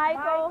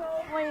Michael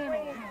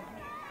Sweeney.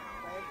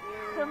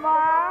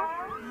 Tamar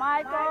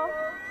Michael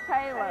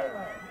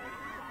Taylor.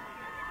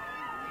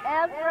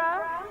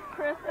 Ezra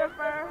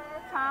Christopher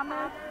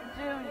Thomas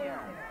Jr.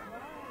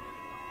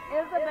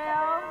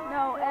 Isabel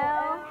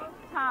Noel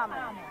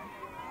Thomas.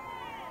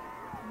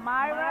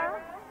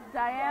 Myra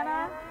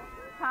Diana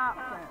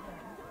Thompson.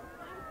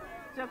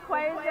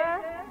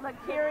 Jaquasia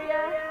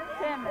Lakeria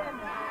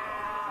Timmons.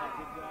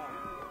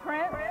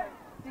 Prince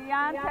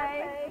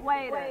Deontay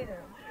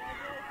Wader.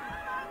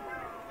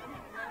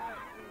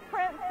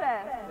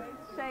 Princess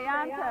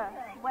Shayanta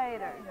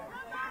Wader.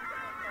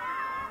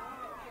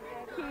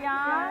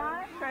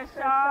 Keon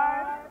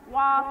Treshard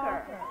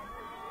Walker.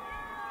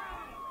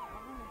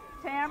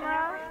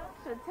 Tamara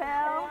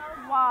Chattel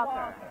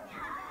Walker.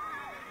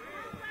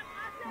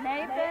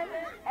 Nathan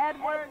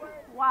Edward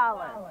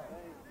Wallace.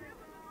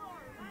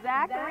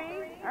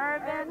 Zachary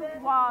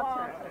Irvin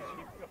Walter.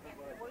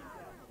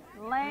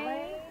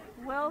 Lane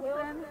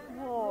Wilson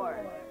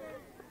Ward.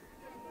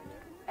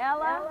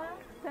 Ella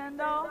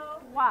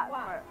Tyndall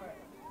Watford.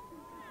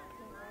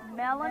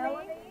 Melanie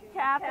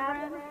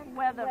Catherine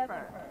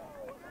Weatherford.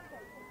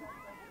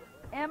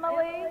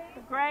 Emily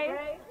Grace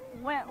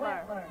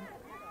Wentler.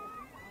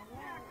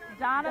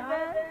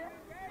 Donovan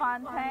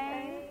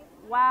Fontaine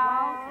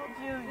Wiles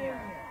Jr.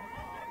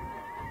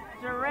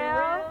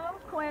 Jarrell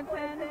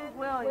Quentin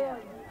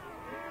Williams.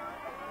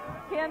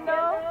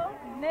 Kendall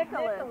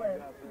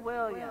Nicholas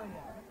Williams.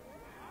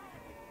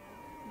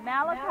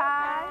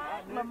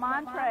 Malachi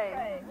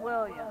Lamontre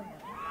Williams.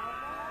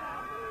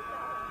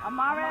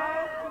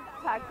 Amare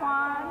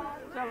Taquan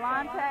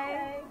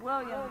Jelante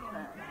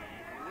Williamson.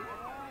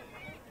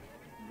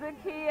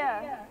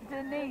 Zakia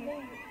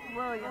Denise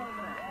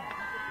Williamson.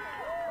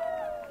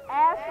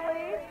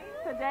 Ashley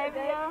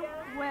Tadavia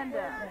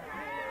Wyndham.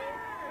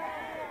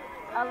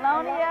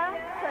 Alonia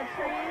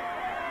Patrice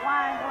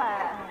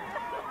Weinglass.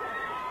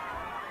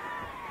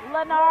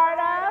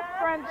 Lenarda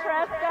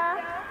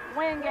Francesca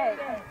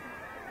Wingate.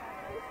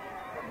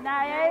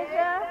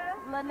 Nyasia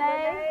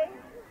Lene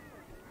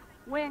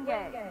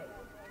Wingate.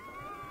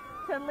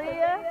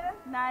 Talia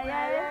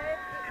Naya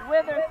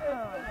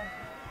Witherspoon.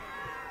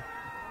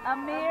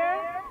 Amir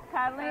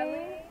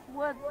Kylene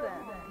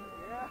Woodson.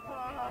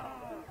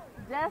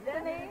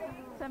 Destiny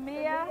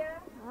Tamia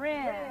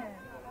Wren.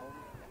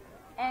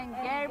 And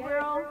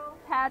Gabriel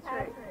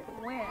Patrick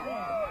Wynn.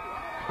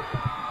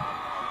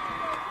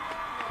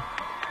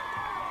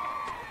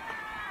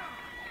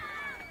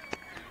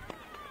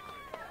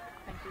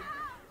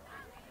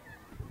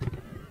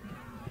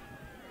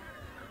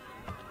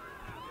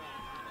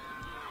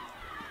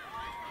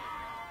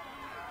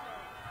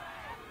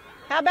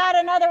 How about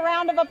another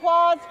round of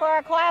applause for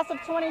our class of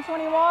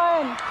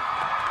 2021?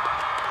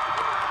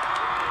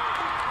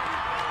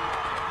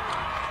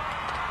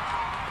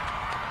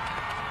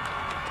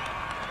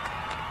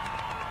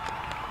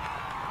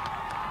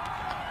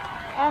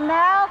 And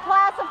now,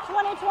 class of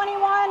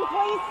 2021,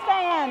 please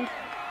stand.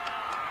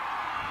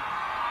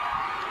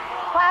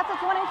 Class of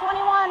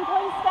 2021,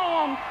 please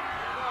stand.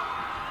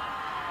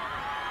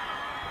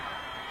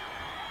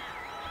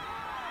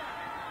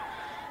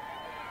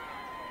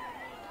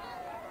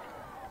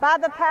 By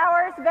the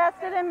powers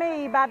vested in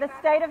me by the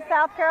state of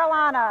South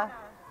Carolina,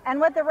 and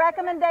with the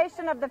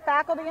recommendation of the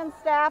faculty and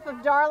staff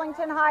of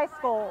Darlington High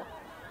School,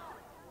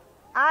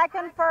 I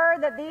confer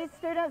that these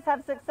students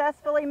have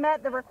successfully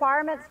met the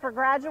requirements for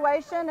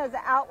graduation as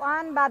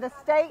outlined by the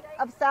state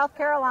of South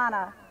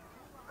Carolina.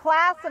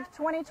 Class of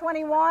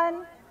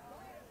 2021,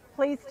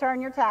 please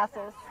turn your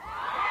tassels.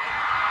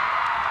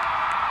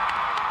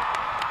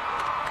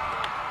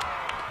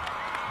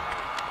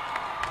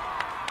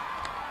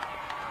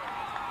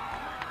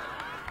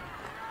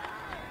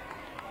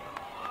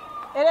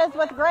 It is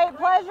with great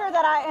pleasure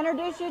that I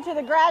introduce you to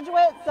the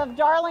graduates of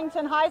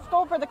Darlington High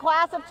School for the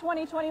class of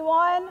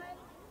 2021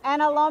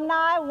 and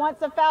alumni,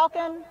 once a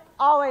Falcon,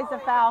 always a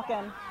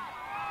Falcon.